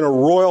priest in a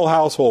royal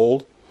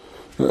household.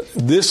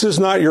 This is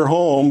not your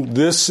home.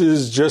 This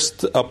is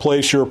just a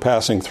place you're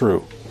passing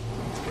through.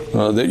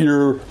 That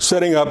you're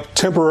setting up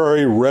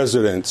temporary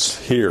residence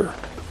here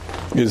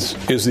is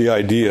the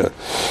idea.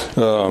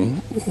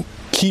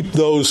 Keep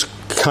those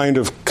kind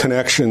of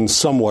connections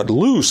somewhat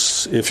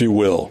loose, if you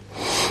will."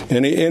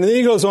 And then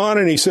he goes on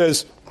and he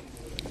says,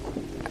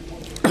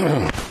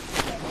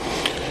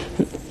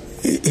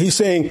 he's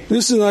saying,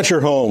 this is not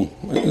your home.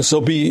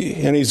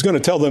 And he's going to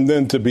tell them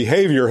then to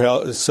behave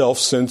yourself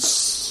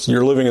since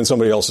you're living in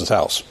somebody else's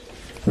house.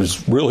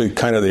 It's really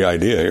kind of the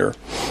idea here.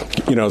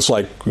 It's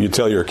like you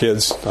tell your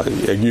kids,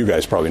 you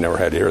guys probably never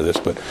had to hear this,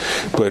 but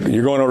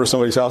you're going over to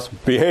somebody's house,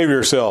 behave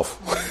yourself.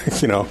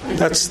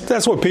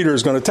 That's what Peter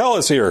is going to tell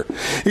us here.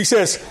 He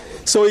says,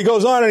 so he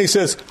goes on and he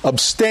says,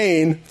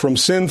 abstain from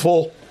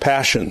sinful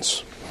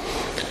passions.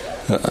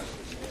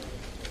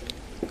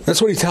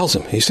 That's what he tells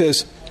them. He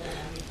says,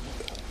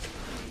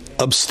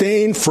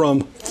 abstain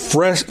from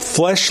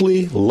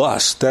fleshly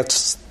lust.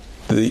 That's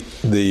the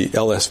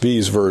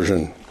LSV's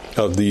version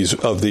of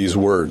these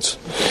words.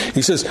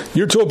 He says,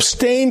 you're to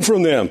abstain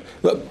from them.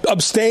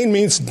 Abstain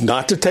means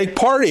not to take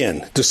part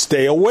in, to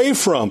stay away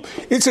from.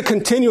 It's a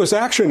continuous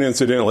action,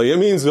 incidentally. It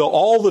means they'll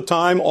all the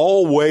time,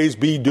 always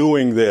be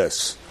doing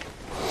this.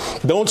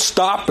 Don't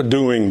stop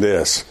doing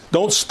this.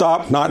 Don't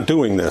stop not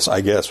doing this,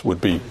 I guess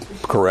would be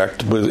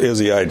correct, is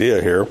the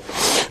idea here.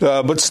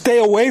 But stay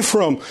away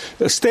from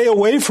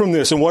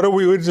this. And what are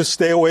we to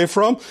stay away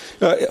from?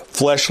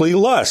 Fleshly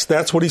lust.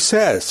 That's what he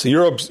says.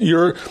 You're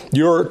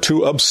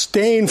to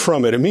abstain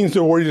from it. It means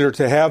that we're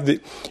to have and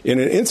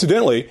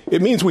incidentally,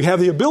 it means we have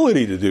the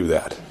ability to do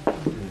that.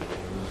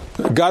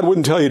 God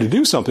wouldn't tell you to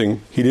do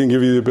something He didn't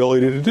give you the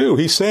ability to do.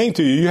 He's saying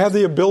to you, you have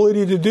the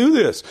ability to do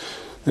this.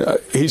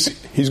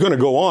 He's going to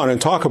go on and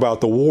talk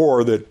about the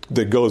war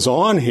that goes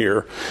on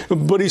here,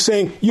 but he's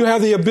saying you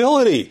have the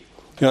ability.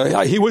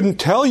 He wouldn't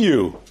tell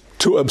you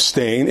to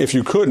abstain if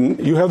you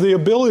couldn't. You have the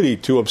ability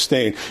to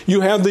abstain.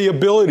 You have the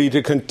ability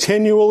to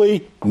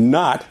continually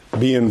not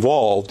be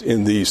involved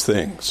in these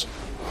things.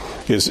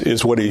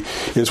 Is what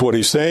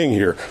he's saying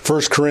here.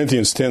 1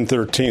 Corinthians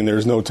 10:13.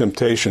 There's no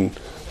temptation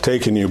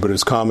taken you, but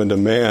it's common to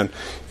man,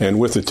 and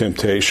with the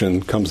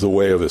temptation comes the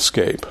way of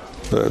escape.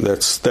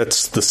 That's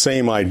the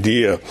same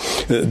idea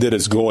that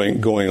is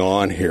going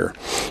on here.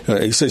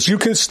 He says you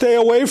can stay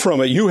away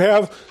from it. You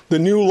have the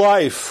new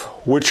life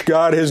which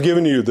God has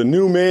given you, the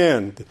new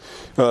man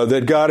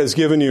that God has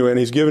given you, and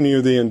He's given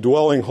you the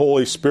indwelling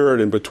Holy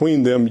Spirit, and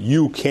between them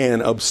you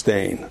can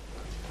abstain.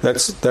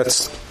 That's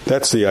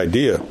the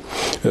idea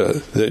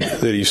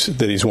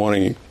that he's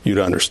wanting you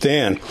to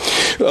understand.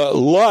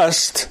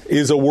 Lust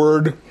is a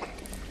word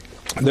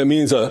that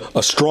means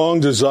a strong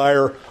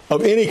desire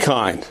of any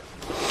kind.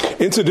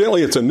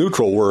 Incidentally, it's a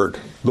neutral word.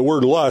 The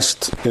word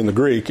lust in the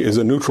Greek is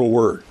a neutral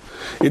word.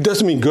 It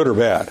doesn't mean good or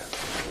bad.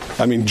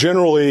 I mean,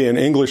 generally in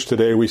English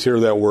today, we hear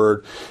that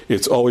word.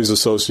 It's always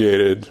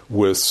associated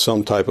with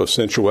some type of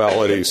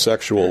sensuality,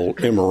 sexual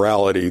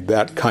immorality,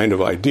 that kind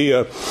of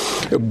idea.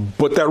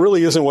 But that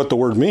really isn't what the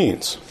word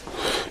means.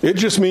 It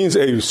just means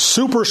a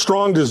super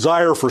strong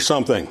desire for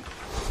something,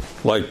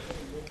 like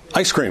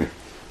ice cream.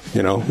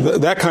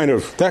 That kind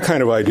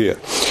of idea.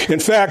 In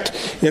fact,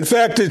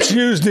 it's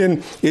used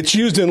in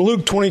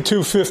Luke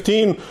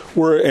 22:15,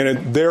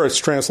 where it's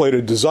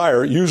translated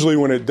desire. Usually,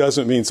 when it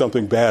doesn't mean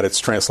something bad, it's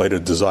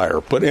translated desire.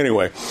 But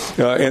anyway,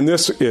 and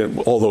this,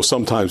 although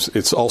sometimes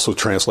it's also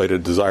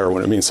translated desire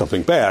when it means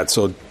something bad,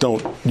 so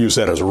don't use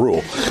that as a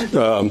rule.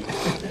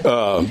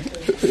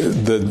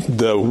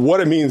 What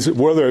it means,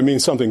 whether it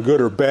means something good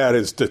or bad,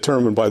 is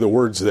determined by the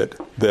words that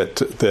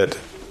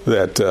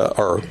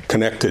are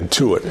connected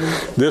to it.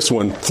 This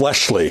one,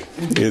 fleshly,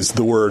 is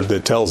the word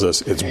that tells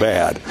us it's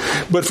bad.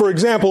 But for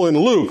example, in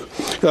Luke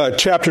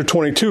chapter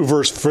 22,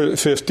 verse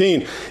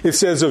 15, it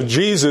says of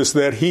Jesus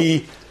that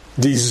He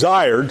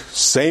desired,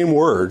 same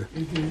word,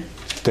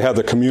 to have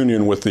the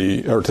communion or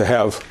to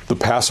have the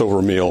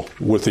Passover meal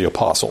with the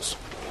apostles.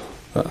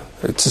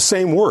 It's the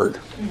same word.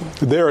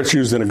 There it's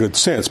used in a good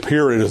sense.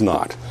 Here it is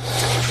not.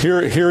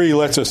 Here He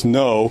lets us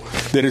know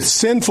that it's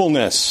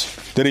sinfulness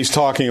that He's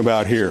talking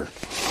about here.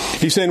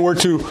 He's saying we're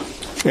to,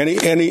 and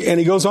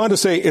he goes on to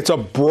say it's a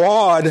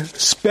broad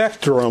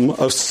spectrum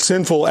of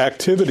sinful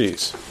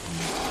activities.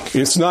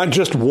 It's not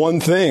just one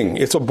thing.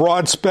 It's a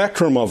broad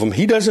spectrum of them.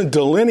 He doesn't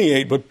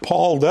delineate, but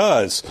Paul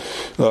does.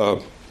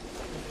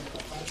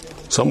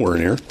 Somewhere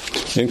in here.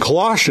 In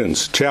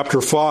Colossians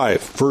chapter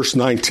 5, verse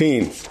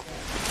 19,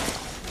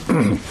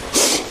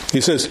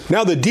 he says,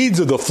 now the deeds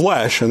of the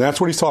flesh, and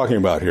that's what he's talking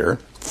about here,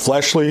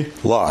 fleshly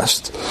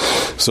lust.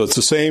 So it's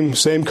the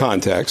same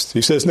context.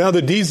 He says, now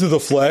the deeds of the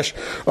flesh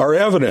are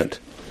evident,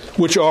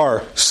 which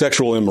are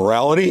sexual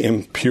immorality,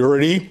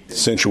 impurity,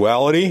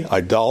 sensuality,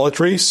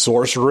 idolatry,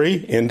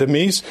 sorcery,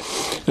 enmities,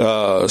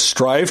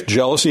 strife,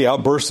 jealousy,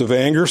 outbursts of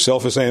anger,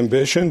 selfish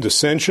ambition,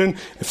 dissension,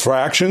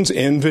 fractions,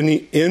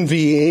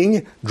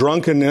 envying,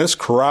 drunkenness,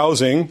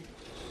 carousing,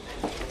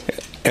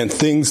 and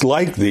things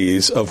like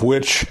these, of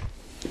which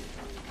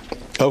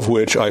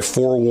I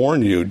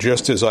forewarn you,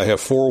 just as I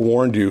have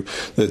forewarned you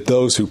that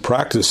those who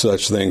practice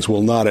such things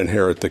will not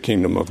inherit the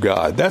kingdom of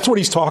God. That's what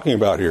he's talking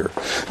about here.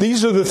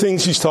 These are the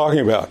things he's talking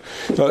about.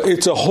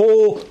 It's a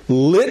whole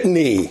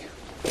litany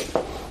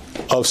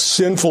of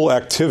sinful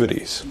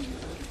activities.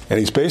 And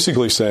he's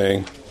basically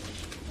saying,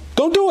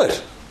 don't do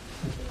it.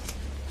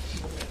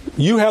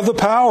 You have the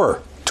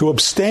power to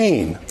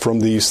abstain from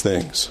these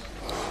things.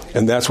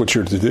 And that's what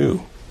you're to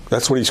do.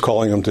 That's what he's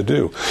calling them to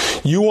do.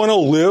 You want to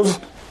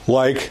live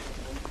like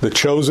the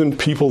chosen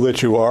people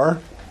that you are,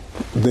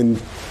 then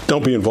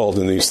don't be involved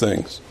in these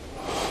things.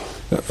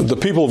 The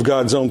people of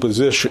God's own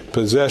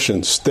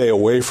possession stay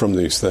away from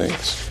these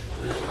things.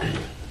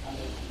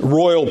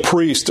 Royal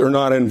priests are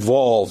not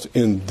involved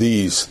in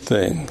these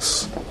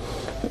things.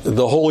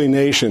 The holy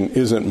nation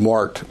isn't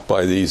marked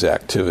by these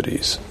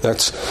activities.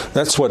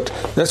 That's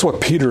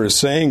what Peter is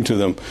saying to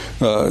them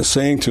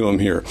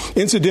here.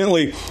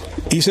 Incidentally,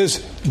 he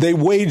says they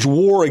wage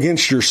war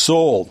against your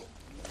soul.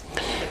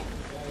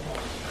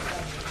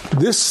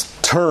 This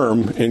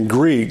term in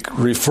Greek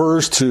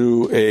refers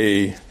to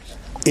a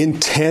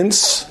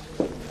intense,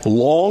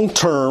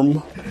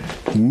 long-term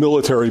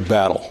military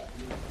battle.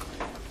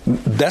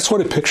 That's what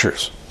it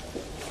pictures.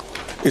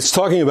 It's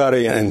talking about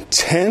an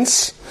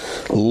intense,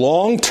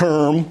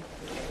 long-term,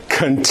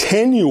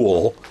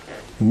 continual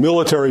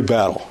military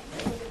battle.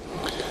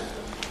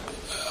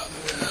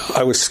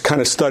 I was kind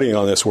of studying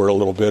on this word a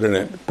little bit, and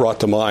it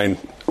brought to mind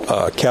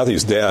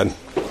Kathy's dad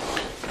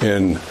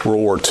in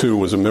World War II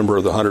was a member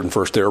of the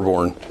 101st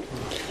Airborne,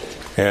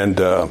 and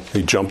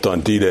he jumped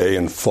on D-Day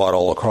and fought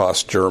all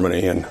across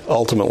Germany and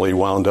ultimately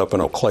wound up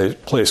in a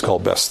place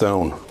called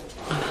Bastogne.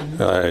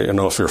 I don't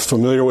know if you're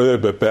familiar with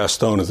it, but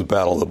Bastogne is the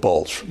Battle of the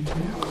Bulge.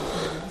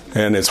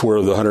 And it's where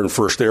the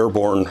 101st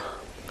Airborne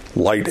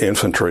light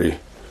infantry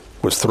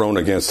was thrown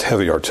against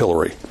heavy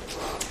artillery.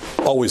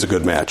 Always a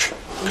good match.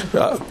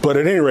 But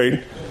at any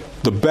rate,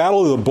 the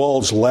Battle of the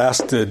Bulge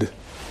lasted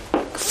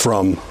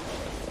from,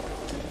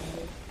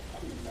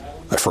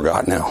 I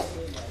forgot now,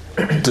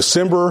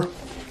 December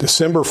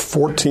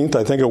 14th,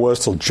 I think it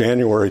was, till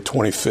January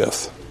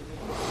 25th.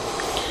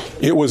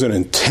 It was an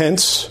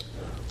intense,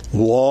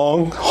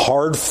 long,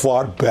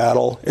 hard-fought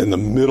battle in the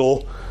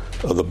middle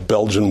of the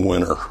Belgian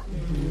winter.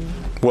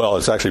 Well,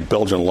 it's actually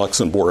Belgian,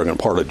 Luxembourg, and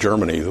part of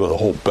Germany, the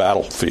whole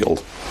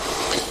battlefield.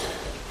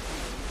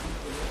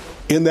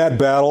 In that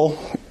battle,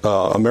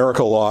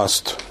 America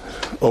lost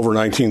over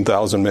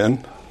 19,000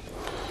 men.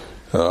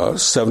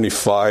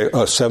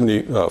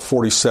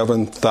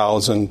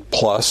 47,000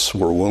 plus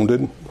were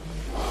wounded.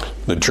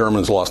 The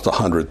Germans lost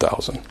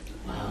 100,000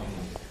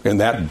 in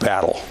that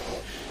battle.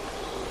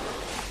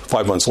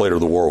 5 months later,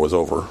 the war was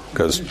over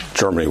because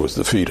Germany was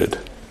defeated.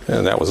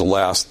 And that was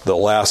the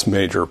last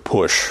major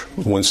push.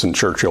 Winston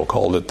Churchill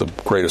called it the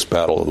greatest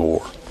battle of the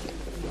war.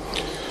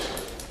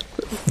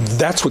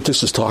 That's what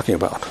this is talking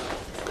about.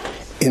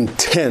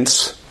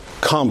 Intense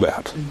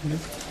combat. Mm-hmm.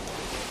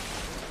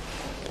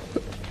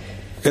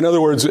 In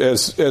other words,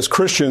 as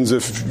Christians,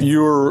 if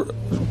you're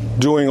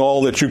doing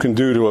all that you can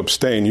do to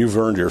abstain, you've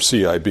earned your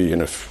CIB,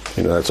 and if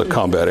that's a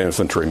combat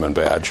infantryman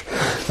badge.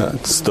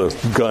 It's the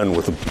gun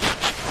with a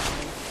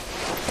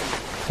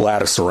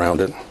lattice around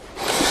it.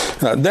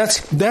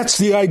 That's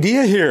the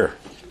idea here.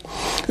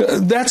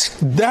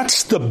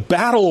 That's the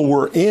battle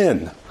we're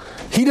in.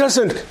 Peter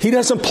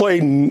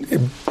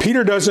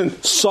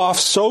doesn't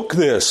soft soak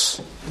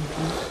this.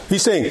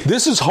 He's saying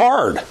this is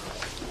hard.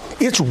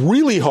 It's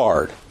really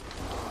hard.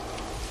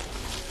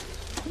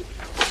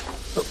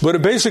 But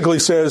it basically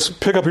says,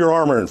 pick up your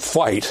armor and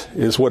fight,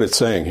 is what it's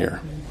saying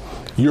here.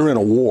 You're in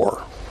a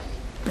war.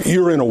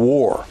 You're in a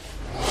war.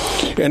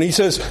 And he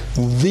says,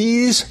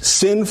 these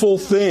sinful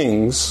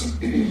things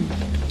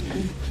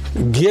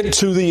get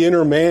to the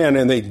inner man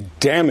and they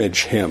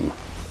damage him.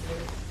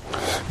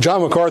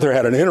 John MacArthur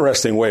had an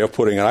interesting way of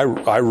putting it.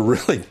 I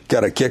really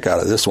got a kick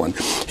out of this one.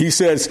 He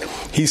said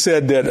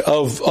that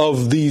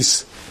of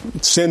these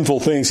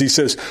sinful things, he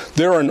says,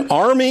 they're an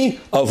army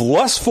of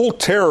lustful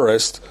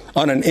terrorists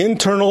on an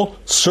internal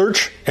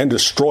search and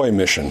destroy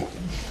mission.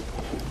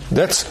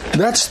 That's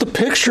the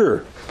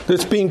picture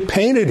that's being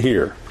painted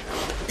here.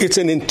 It's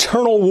an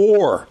internal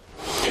war.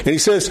 And he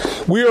says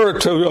we are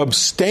to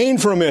abstain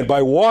from it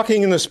by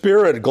walking in the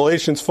Spirit,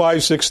 Galatians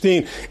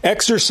 5:16,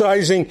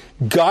 exercising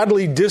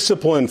godly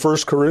discipline,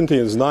 1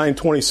 Corinthians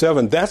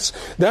 9:27.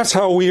 That's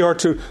how we are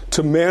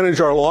to manage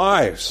our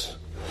lives.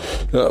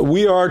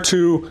 We are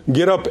to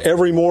get up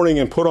every morning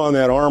and put on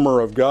that armor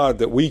of God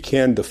that we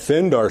can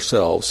defend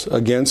ourselves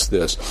against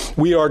this.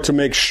 We are to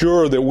make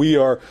sure that we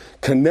are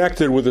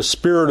connected with the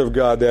Spirit of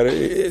God,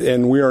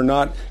 and we are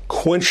not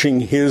quenching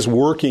His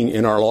working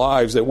in our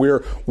lives, that we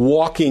are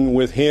walking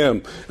with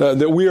Him,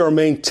 that we are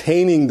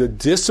maintaining the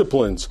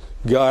disciplines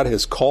God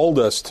has called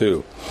us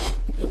to,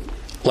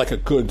 like a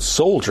good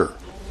soldier,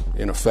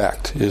 in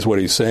effect, is what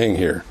he's saying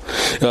here.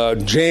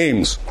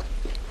 James,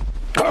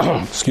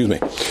 excuse me.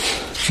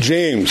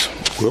 James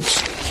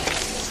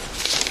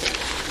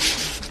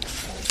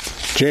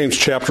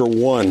chapter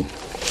 1.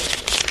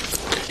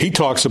 He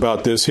talks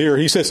about this here.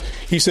 He says,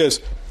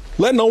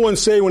 let no one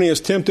say when he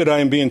is tempted, I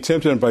am being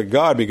tempted by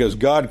God, because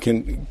God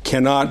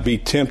cannot be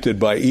tempted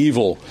by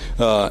evil,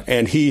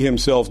 and He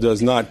Himself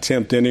does not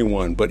tempt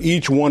anyone. But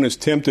each one is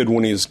tempted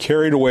when he is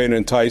carried away and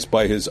enticed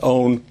by his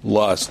own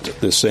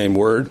lust, the same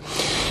word.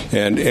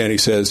 And he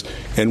says,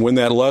 and when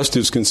that lust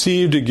is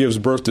conceived, it gives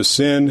birth to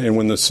sin, and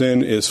when the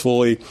sin is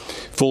fully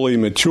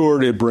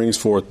matured, it brings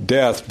forth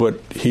death. But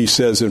he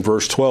says in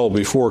verse 12,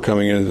 before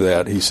coming into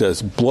that, he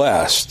says,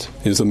 blessed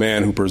is the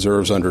man who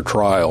perseveres under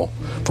trial,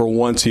 for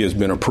once he has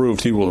been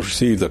approved, he will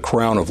receive the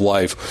crown of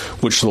life,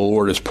 which the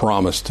Lord has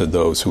promised to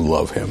those who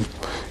love Him.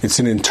 It's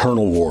an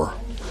internal war.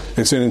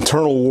 It's an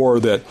internal war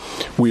that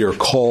we are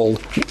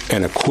called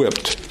and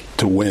equipped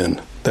to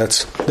win.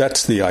 That's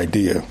the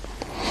idea.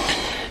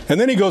 And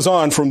then he goes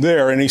on from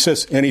there, and he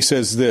says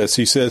this.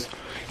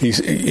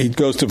 He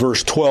goes to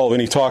verse 12,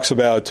 and he talks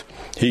about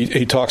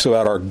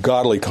our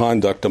godly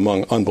conduct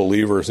among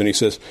unbelievers, and he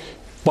says,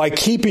 by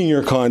keeping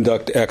your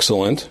conduct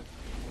excellent,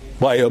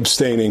 by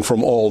abstaining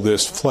from all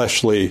this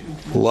fleshly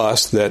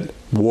lust that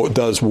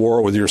does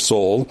war with your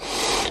soul,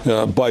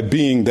 by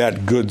being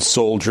that good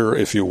soldier,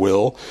 if you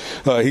will.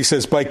 He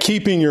says, by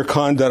keeping your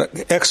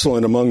conduct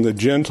excellent among the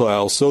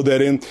Gentiles, so that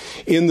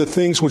in the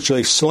things which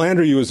they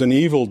slander you as an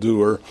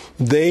evildoer,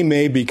 they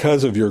may,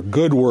 because of your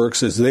good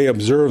works, as they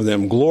observe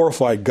them,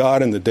 glorify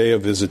God in the day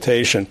of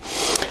visitation.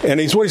 And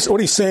what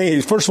he's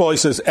saying, first of all, he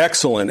says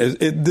excellent.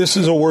 This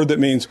is a word that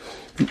means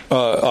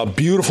a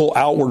beautiful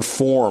outward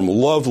form,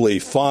 lovely,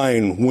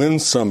 fine,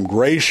 winsome,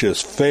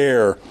 gracious,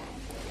 fair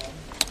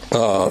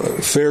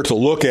to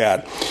look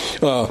at.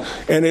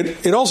 And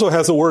it also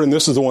has the word, and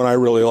this is the one I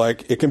really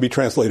like, it can be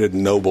translated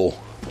noble.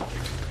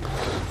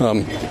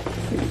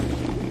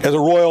 As a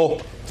royal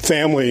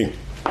family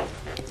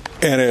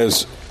and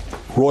as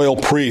royal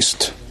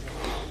priest,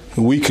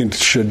 we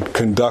should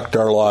conduct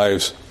our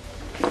lives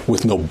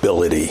with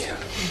nobility.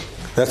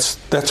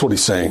 That's what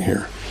he's saying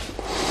here.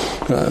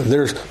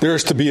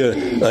 There's to be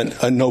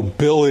a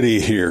nobility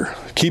here,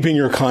 keeping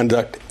your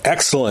conduct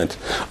excellent,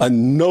 a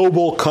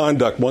noble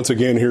conduct. Once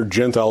again, here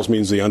Gentiles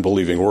means the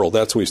unbelieving world.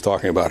 That's what he's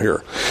talking about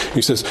here.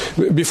 He says,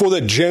 before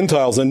the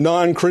Gentiles, the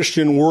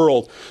non-Christian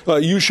world,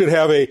 you should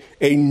have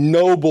a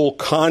noble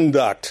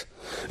conduct,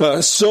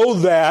 so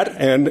that,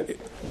 and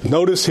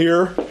notice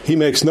here, he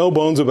makes no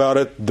bones about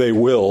it, they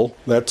will.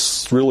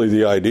 That's really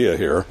the idea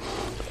here.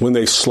 When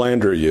they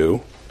slander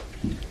you,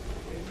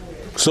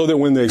 so that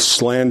when they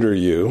slander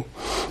you,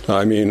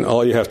 I mean,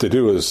 all you have to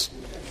do is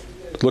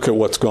look at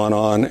what's gone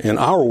on in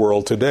our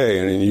world today,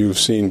 and you've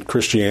seen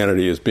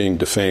Christianity as being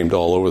defamed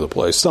all over the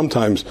place.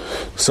 Sometimes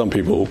some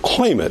people who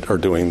claim it are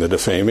doing the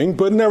defaming,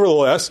 but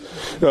nevertheless,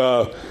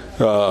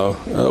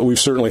 we've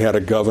certainly had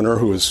a governor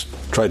who has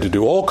tried to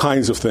do all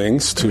kinds of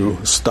things to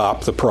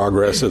stop the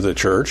progress of the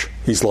church.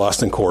 He's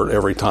lost in court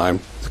every time.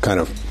 It kind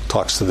of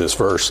talks to this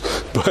verse.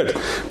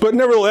 But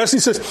nevertheless, he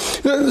says,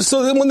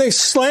 so that when they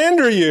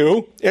slander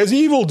you as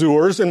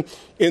evildoers, and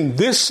in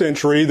this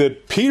century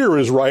that Peter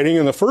is writing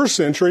in the first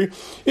century,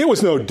 it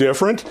was no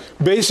different.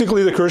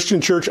 Basically, the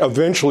Christian church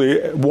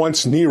eventually,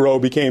 once Nero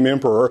became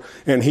emperor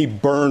and he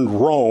burned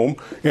Rome,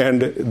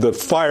 and the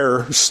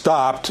fire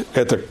stopped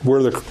at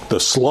where the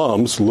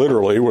slums,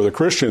 literally, where the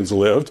Christians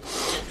lived,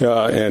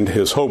 and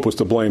his hope was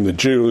to blame the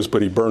Jews,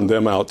 but he burned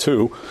them out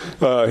too.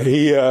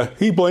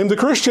 He blamed the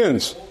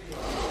Christians.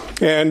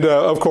 And,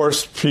 of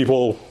course,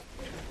 people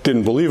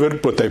didn't believe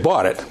it, but they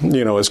bought it,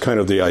 as kind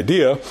of the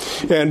idea.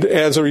 And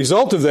as a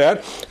result of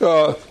that,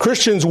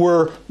 Christians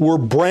were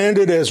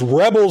branded as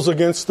rebels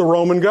against the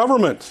Roman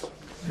government.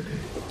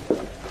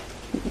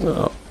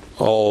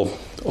 All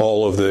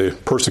of the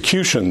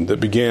persecution that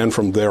began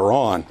from there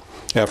on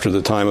after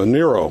the time of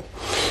Nero.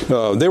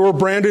 They were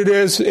branded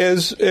as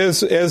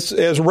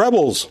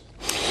rebels.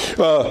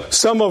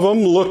 Some of them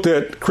looked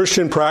at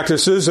Christian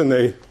practices and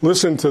they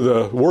listened to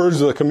the words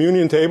of the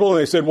communion table and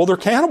they said, well, they're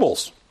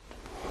cannibals.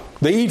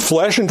 They eat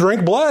flesh and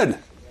drink blood.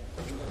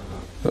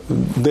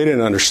 They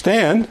didn't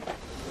understand,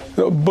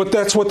 but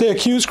that's what they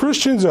accused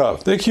Christians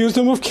of. They accused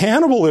them of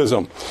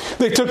cannibalism.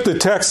 They took the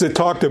text that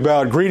talked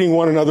about greeting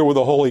one another with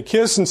a holy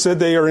kiss and said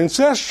they are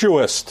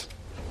incestuous.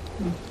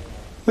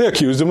 They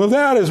accused them of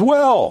that as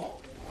well.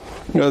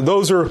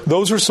 Those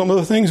are some of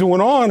the things that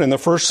went on in the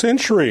first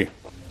century.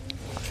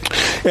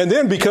 And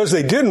then because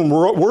they didn't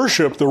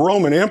worship the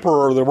Roman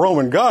emperor or the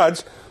Roman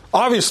gods,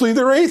 obviously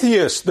they're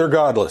atheists. They're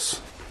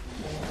godless.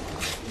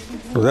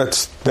 Well,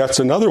 that's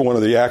another one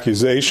of the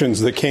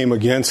accusations that came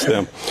against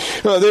them.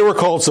 They were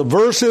called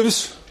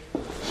subversives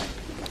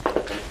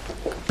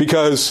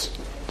because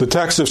the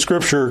text of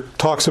Scripture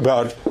talks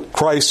about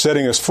Christ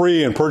setting us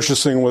free and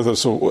purchasing with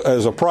us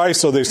as a price.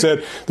 So they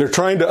said they're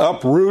trying to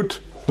uproot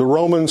the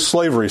Roman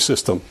slavery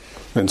system.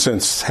 And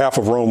since half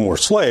of Rome were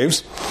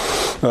slaves,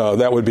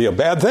 that would be a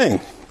bad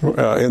thing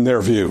in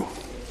their view.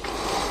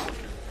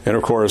 And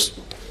of course,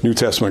 New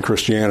Testament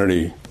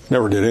Christianity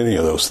never did any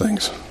of those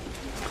things.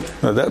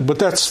 But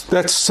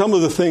that's some of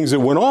the things that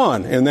went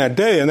on in that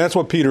day, and that's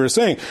what Peter is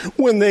saying.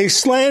 When they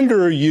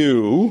slander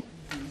you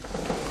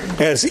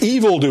as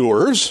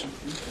evildoers,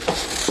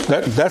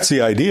 that's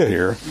the idea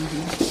here.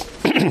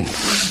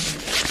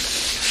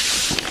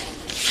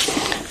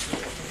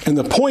 And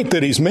the point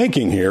that he's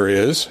making here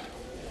is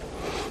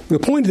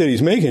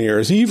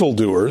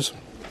evildoers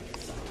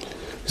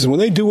is when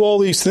they do all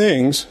these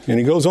things, and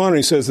he goes on and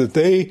he says that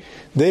they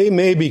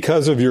may,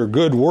 because of your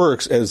good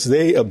works, as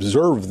they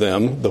observe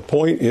them, the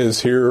point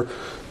is here,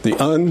 the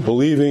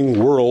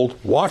unbelieving world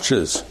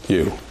watches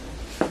you.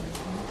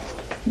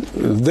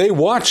 They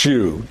watch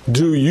you.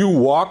 Do you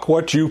walk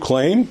what you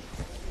claim?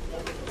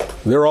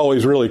 They're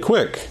always really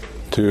quick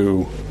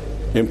to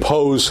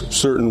impose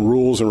certain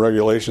rules and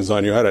regulations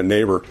on you. I had a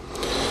neighbor.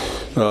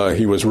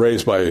 He was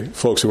raised by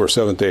folks who were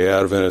Seventh-day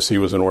Adventists. He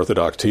was an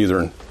Orthodox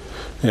Lutheran.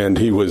 And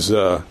he was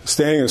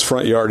standing in his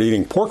front yard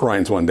eating pork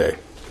rinds one day.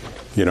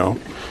 Now,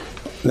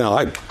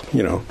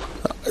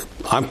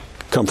 I'm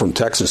come from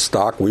Texas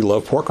stock. We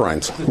love pork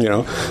rinds,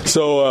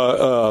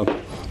 So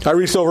I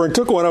reached over and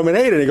took one of them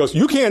and ate it. And he goes,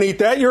 "You can't eat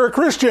that. You're a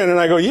Christian." And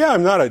I go, "Yeah,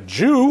 I'm not a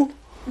Jew,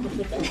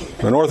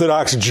 an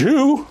Orthodox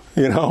Jew."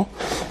 He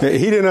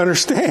didn't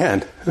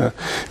understand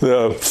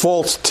the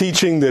false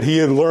teaching that he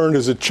had learned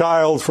as a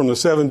child from the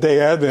Seventh-day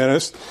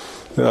Adventists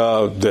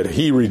that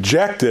he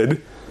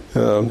rejected.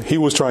 He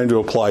was trying to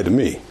apply to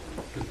me.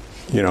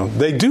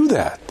 They do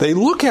that. They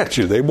look at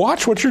you. They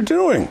watch what you're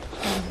doing.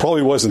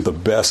 Probably wasn't the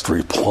best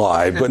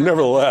reply, but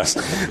nevertheless,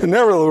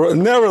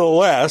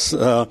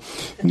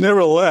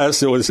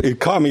 it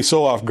caught me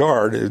so off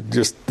guard.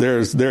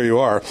 There you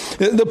are.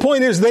 The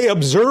point is, they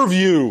observe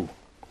you.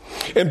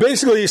 And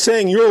basically he's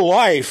saying your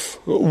life,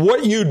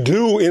 what you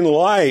do in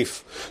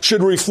life,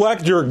 should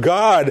reflect your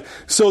God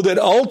so that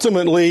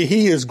ultimately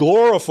he is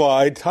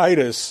glorified.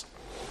 Titus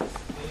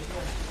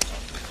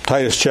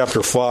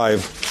chapter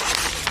 5,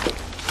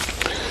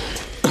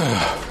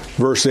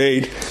 verse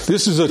 8.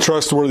 This is a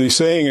trustworthy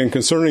saying, and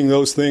concerning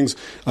those things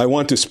I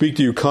want to speak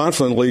to you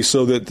confidently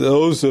so that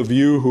those of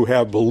you who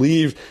have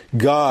believed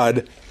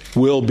God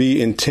will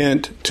be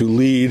intent to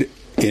lead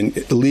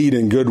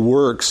in good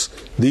works.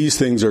 These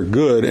things are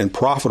good and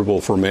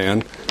profitable for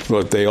man,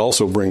 but they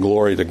also bring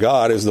glory to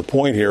God, is the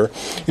point here.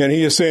 And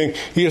he is saying,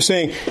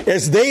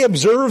 as they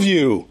observe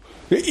you,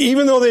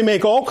 even though they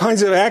make all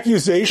kinds of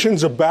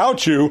accusations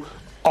about you,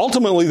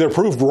 ultimately they're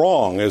proved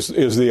wrong, is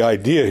the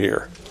idea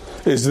here.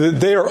 Is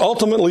that they are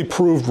ultimately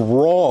proved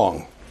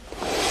wrong.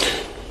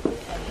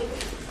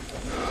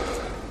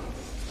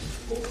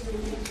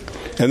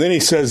 And then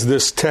he says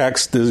this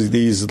text,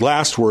 these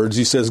last words,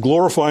 he says,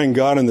 glorifying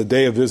God in the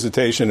day of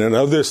visitation. And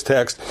of this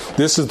text,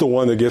 this is the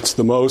one that gets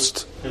the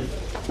most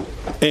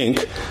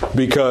ink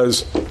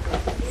because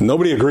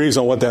nobody agrees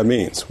on what that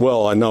means.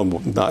 Well, I know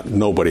not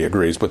nobody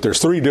agrees, but there's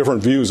three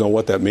different views on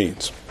what that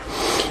means.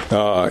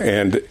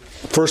 And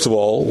first of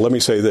all, let me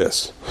say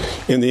this.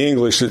 In the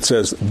English, it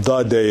says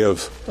the day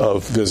of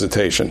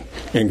visitation.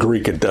 In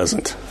Greek, it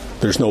doesn't.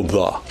 There's no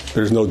the.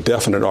 There's no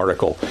definite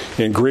article.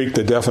 In Greek,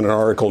 the definite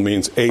article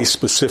means a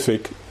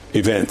specific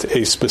event,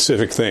 a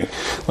specific thing.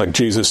 Like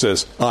Jesus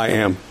says, I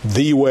am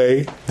the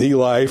way, the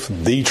life,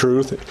 the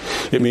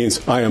truth. It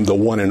means I am the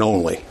one and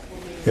only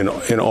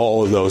in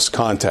all of those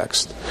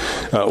contexts.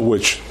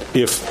 Which,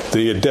 if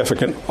the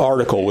definite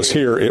article was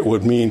here, it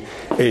would mean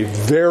a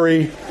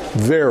very,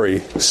 very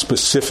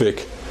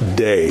specific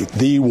day.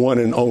 The one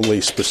and only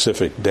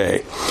specific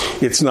day.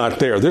 It's not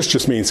there. This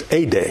just means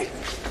a day.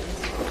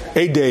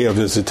 A day of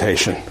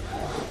visitation.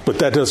 But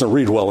that doesn't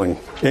read well in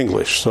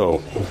English,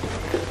 so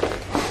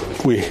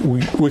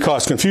we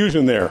cause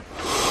confusion there.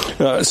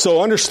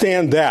 So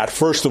understand that,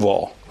 first of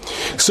all.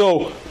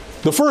 So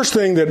the first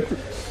thing that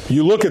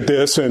you look at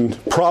this, and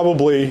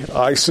probably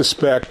I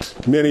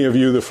suspect many of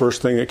you, the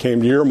first thing that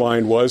came to your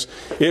mind was,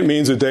 it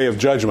means a day of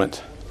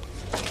judgment.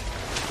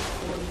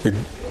 It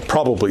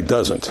probably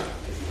doesn't.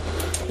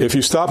 If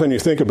you stop and you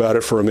think about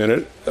it for a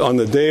minute, on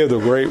the day of the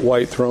great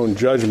white throne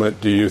judgment,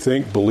 do you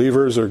think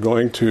believers are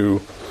going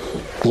to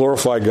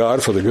glorify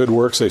God for the good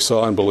works they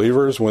saw in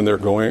believers when they're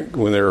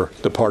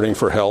departing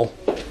for hell?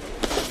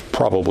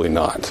 Probably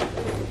not.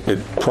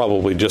 It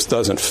probably just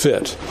doesn't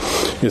fit.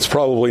 It's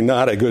probably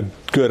not a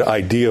good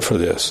idea for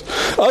this.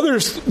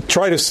 Others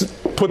try to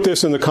put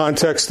this in the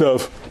context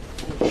of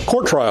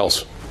court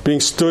trials, being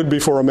stood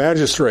before a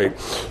magistrate,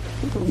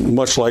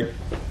 much like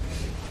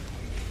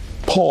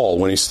Paul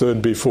when he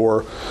stood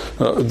before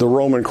the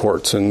Roman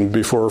courts and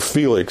before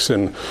Felix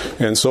and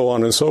so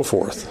on and so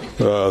forth,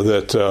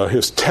 that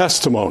his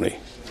testimony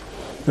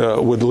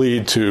would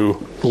lead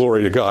to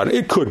glory to God.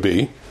 It could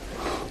be.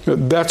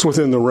 That's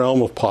within the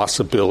realm of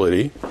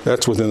possibility.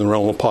 But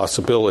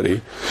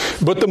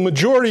the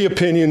majority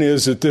opinion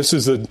is that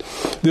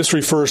this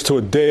refers to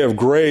a day of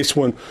grace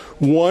when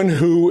one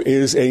who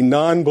is a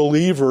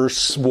non-believer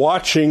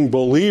watching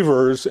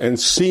believers and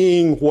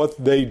seeing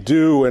what they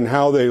do and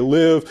how they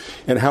live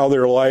and how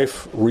their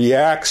life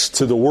reacts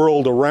to the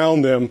world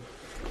around them,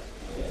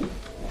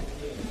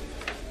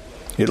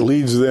 it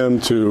leads them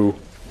to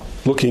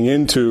looking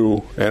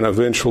into and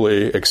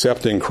eventually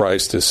accepting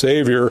Christ as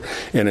Savior,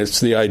 and it's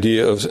the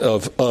idea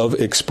of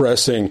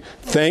expressing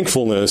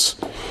thankfulness,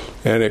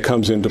 and it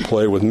comes into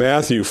play with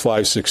Matthew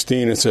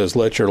 5:16. It says,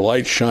 "Let your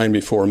light shine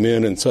before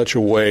men in such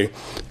a way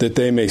that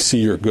they may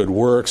see your good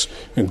works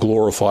and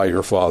glorify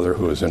your Father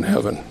who is in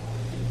heaven."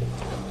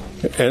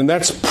 And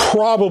that's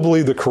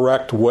probably the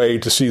correct way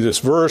to see this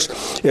verse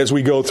as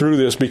we go through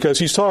this, because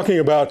he's talking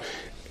about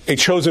a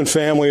chosen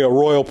family, a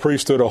royal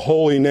priesthood, a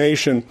holy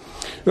nation,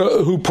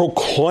 who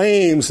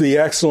proclaims the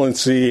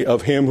excellency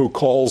of him who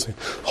called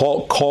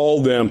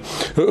them,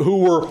 who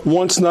were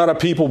once not a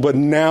people but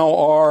now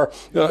are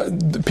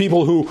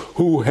people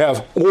who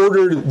have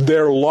ordered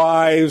their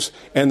lives,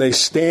 and they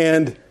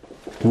stand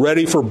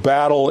ready for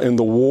battle in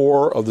the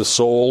war of the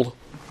soul.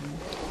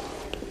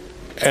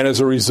 And as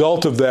a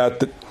result of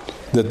that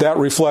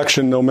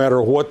reflection, no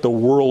matter what the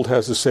world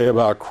has to say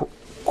about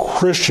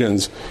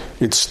Christians,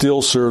 it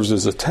still serves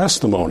as a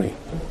testimony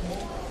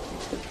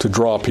to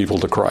draw people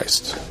to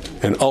Christ.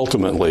 And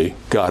ultimately,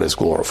 God is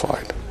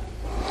glorified.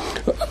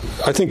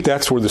 I think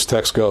that's where this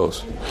text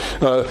goes.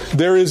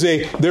 There is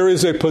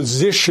a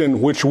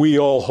position which we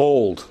all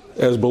hold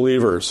as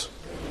believers.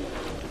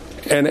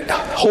 And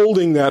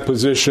holding that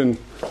position,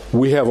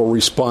 we have a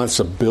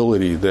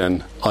responsibility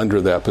then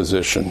under that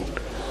position.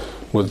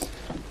 With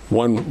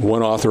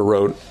one author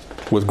wrote,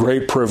 "With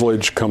great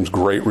privilege comes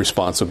great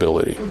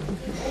responsibility."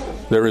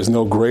 There is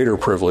no greater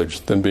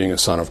privilege than being a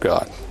son of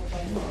God.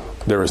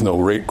 There is no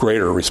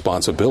greater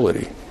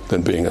responsibility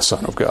than being a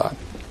son of God.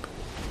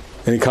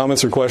 Any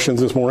comments or questions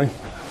this morning?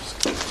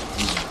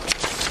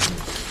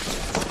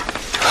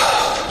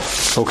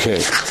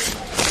 Okay.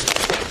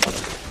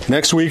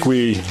 Next week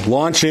we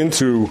launch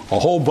into a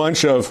whole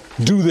bunch of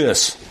do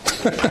this.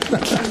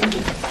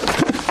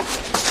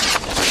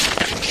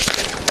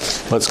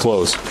 Let's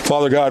close.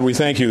 Father God, we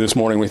thank you this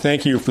morning. We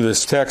thank you for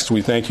this text.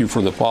 We thank you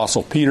for the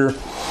Apostle Peter.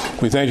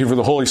 We thank you for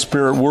the Holy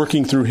Spirit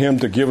working through him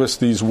to give us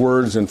these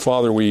words. And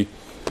Father, we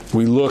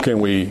look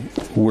and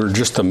we're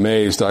just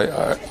amazed.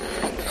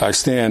 I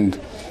stand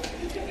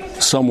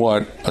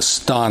somewhat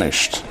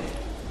astonished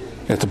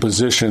at the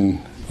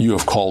position you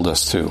have called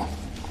us to.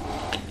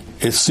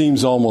 It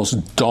seems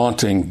almost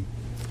daunting,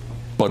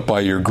 but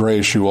by your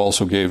grace you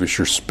also gave us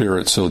your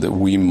Spirit so that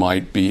we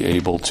might be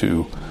able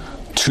to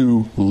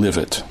live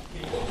it.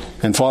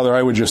 And Father,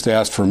 I would just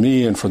ask for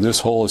me and for this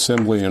whole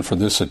assembly and for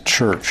this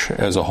church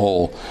as a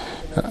whole,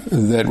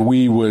 that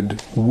we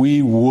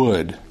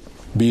would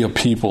be a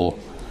people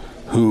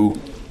who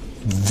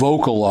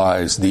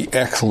vocalize the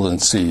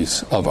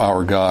excellencies of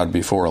our God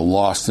before a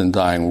lost and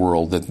dying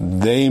world, that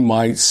they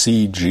might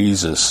see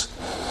Jesus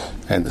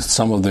and that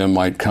some of them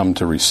might come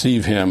to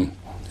receive him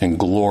and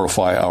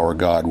glorify our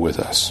God with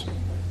us.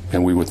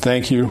 And we would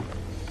thank you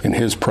in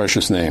his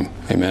precious name.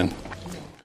 Amen.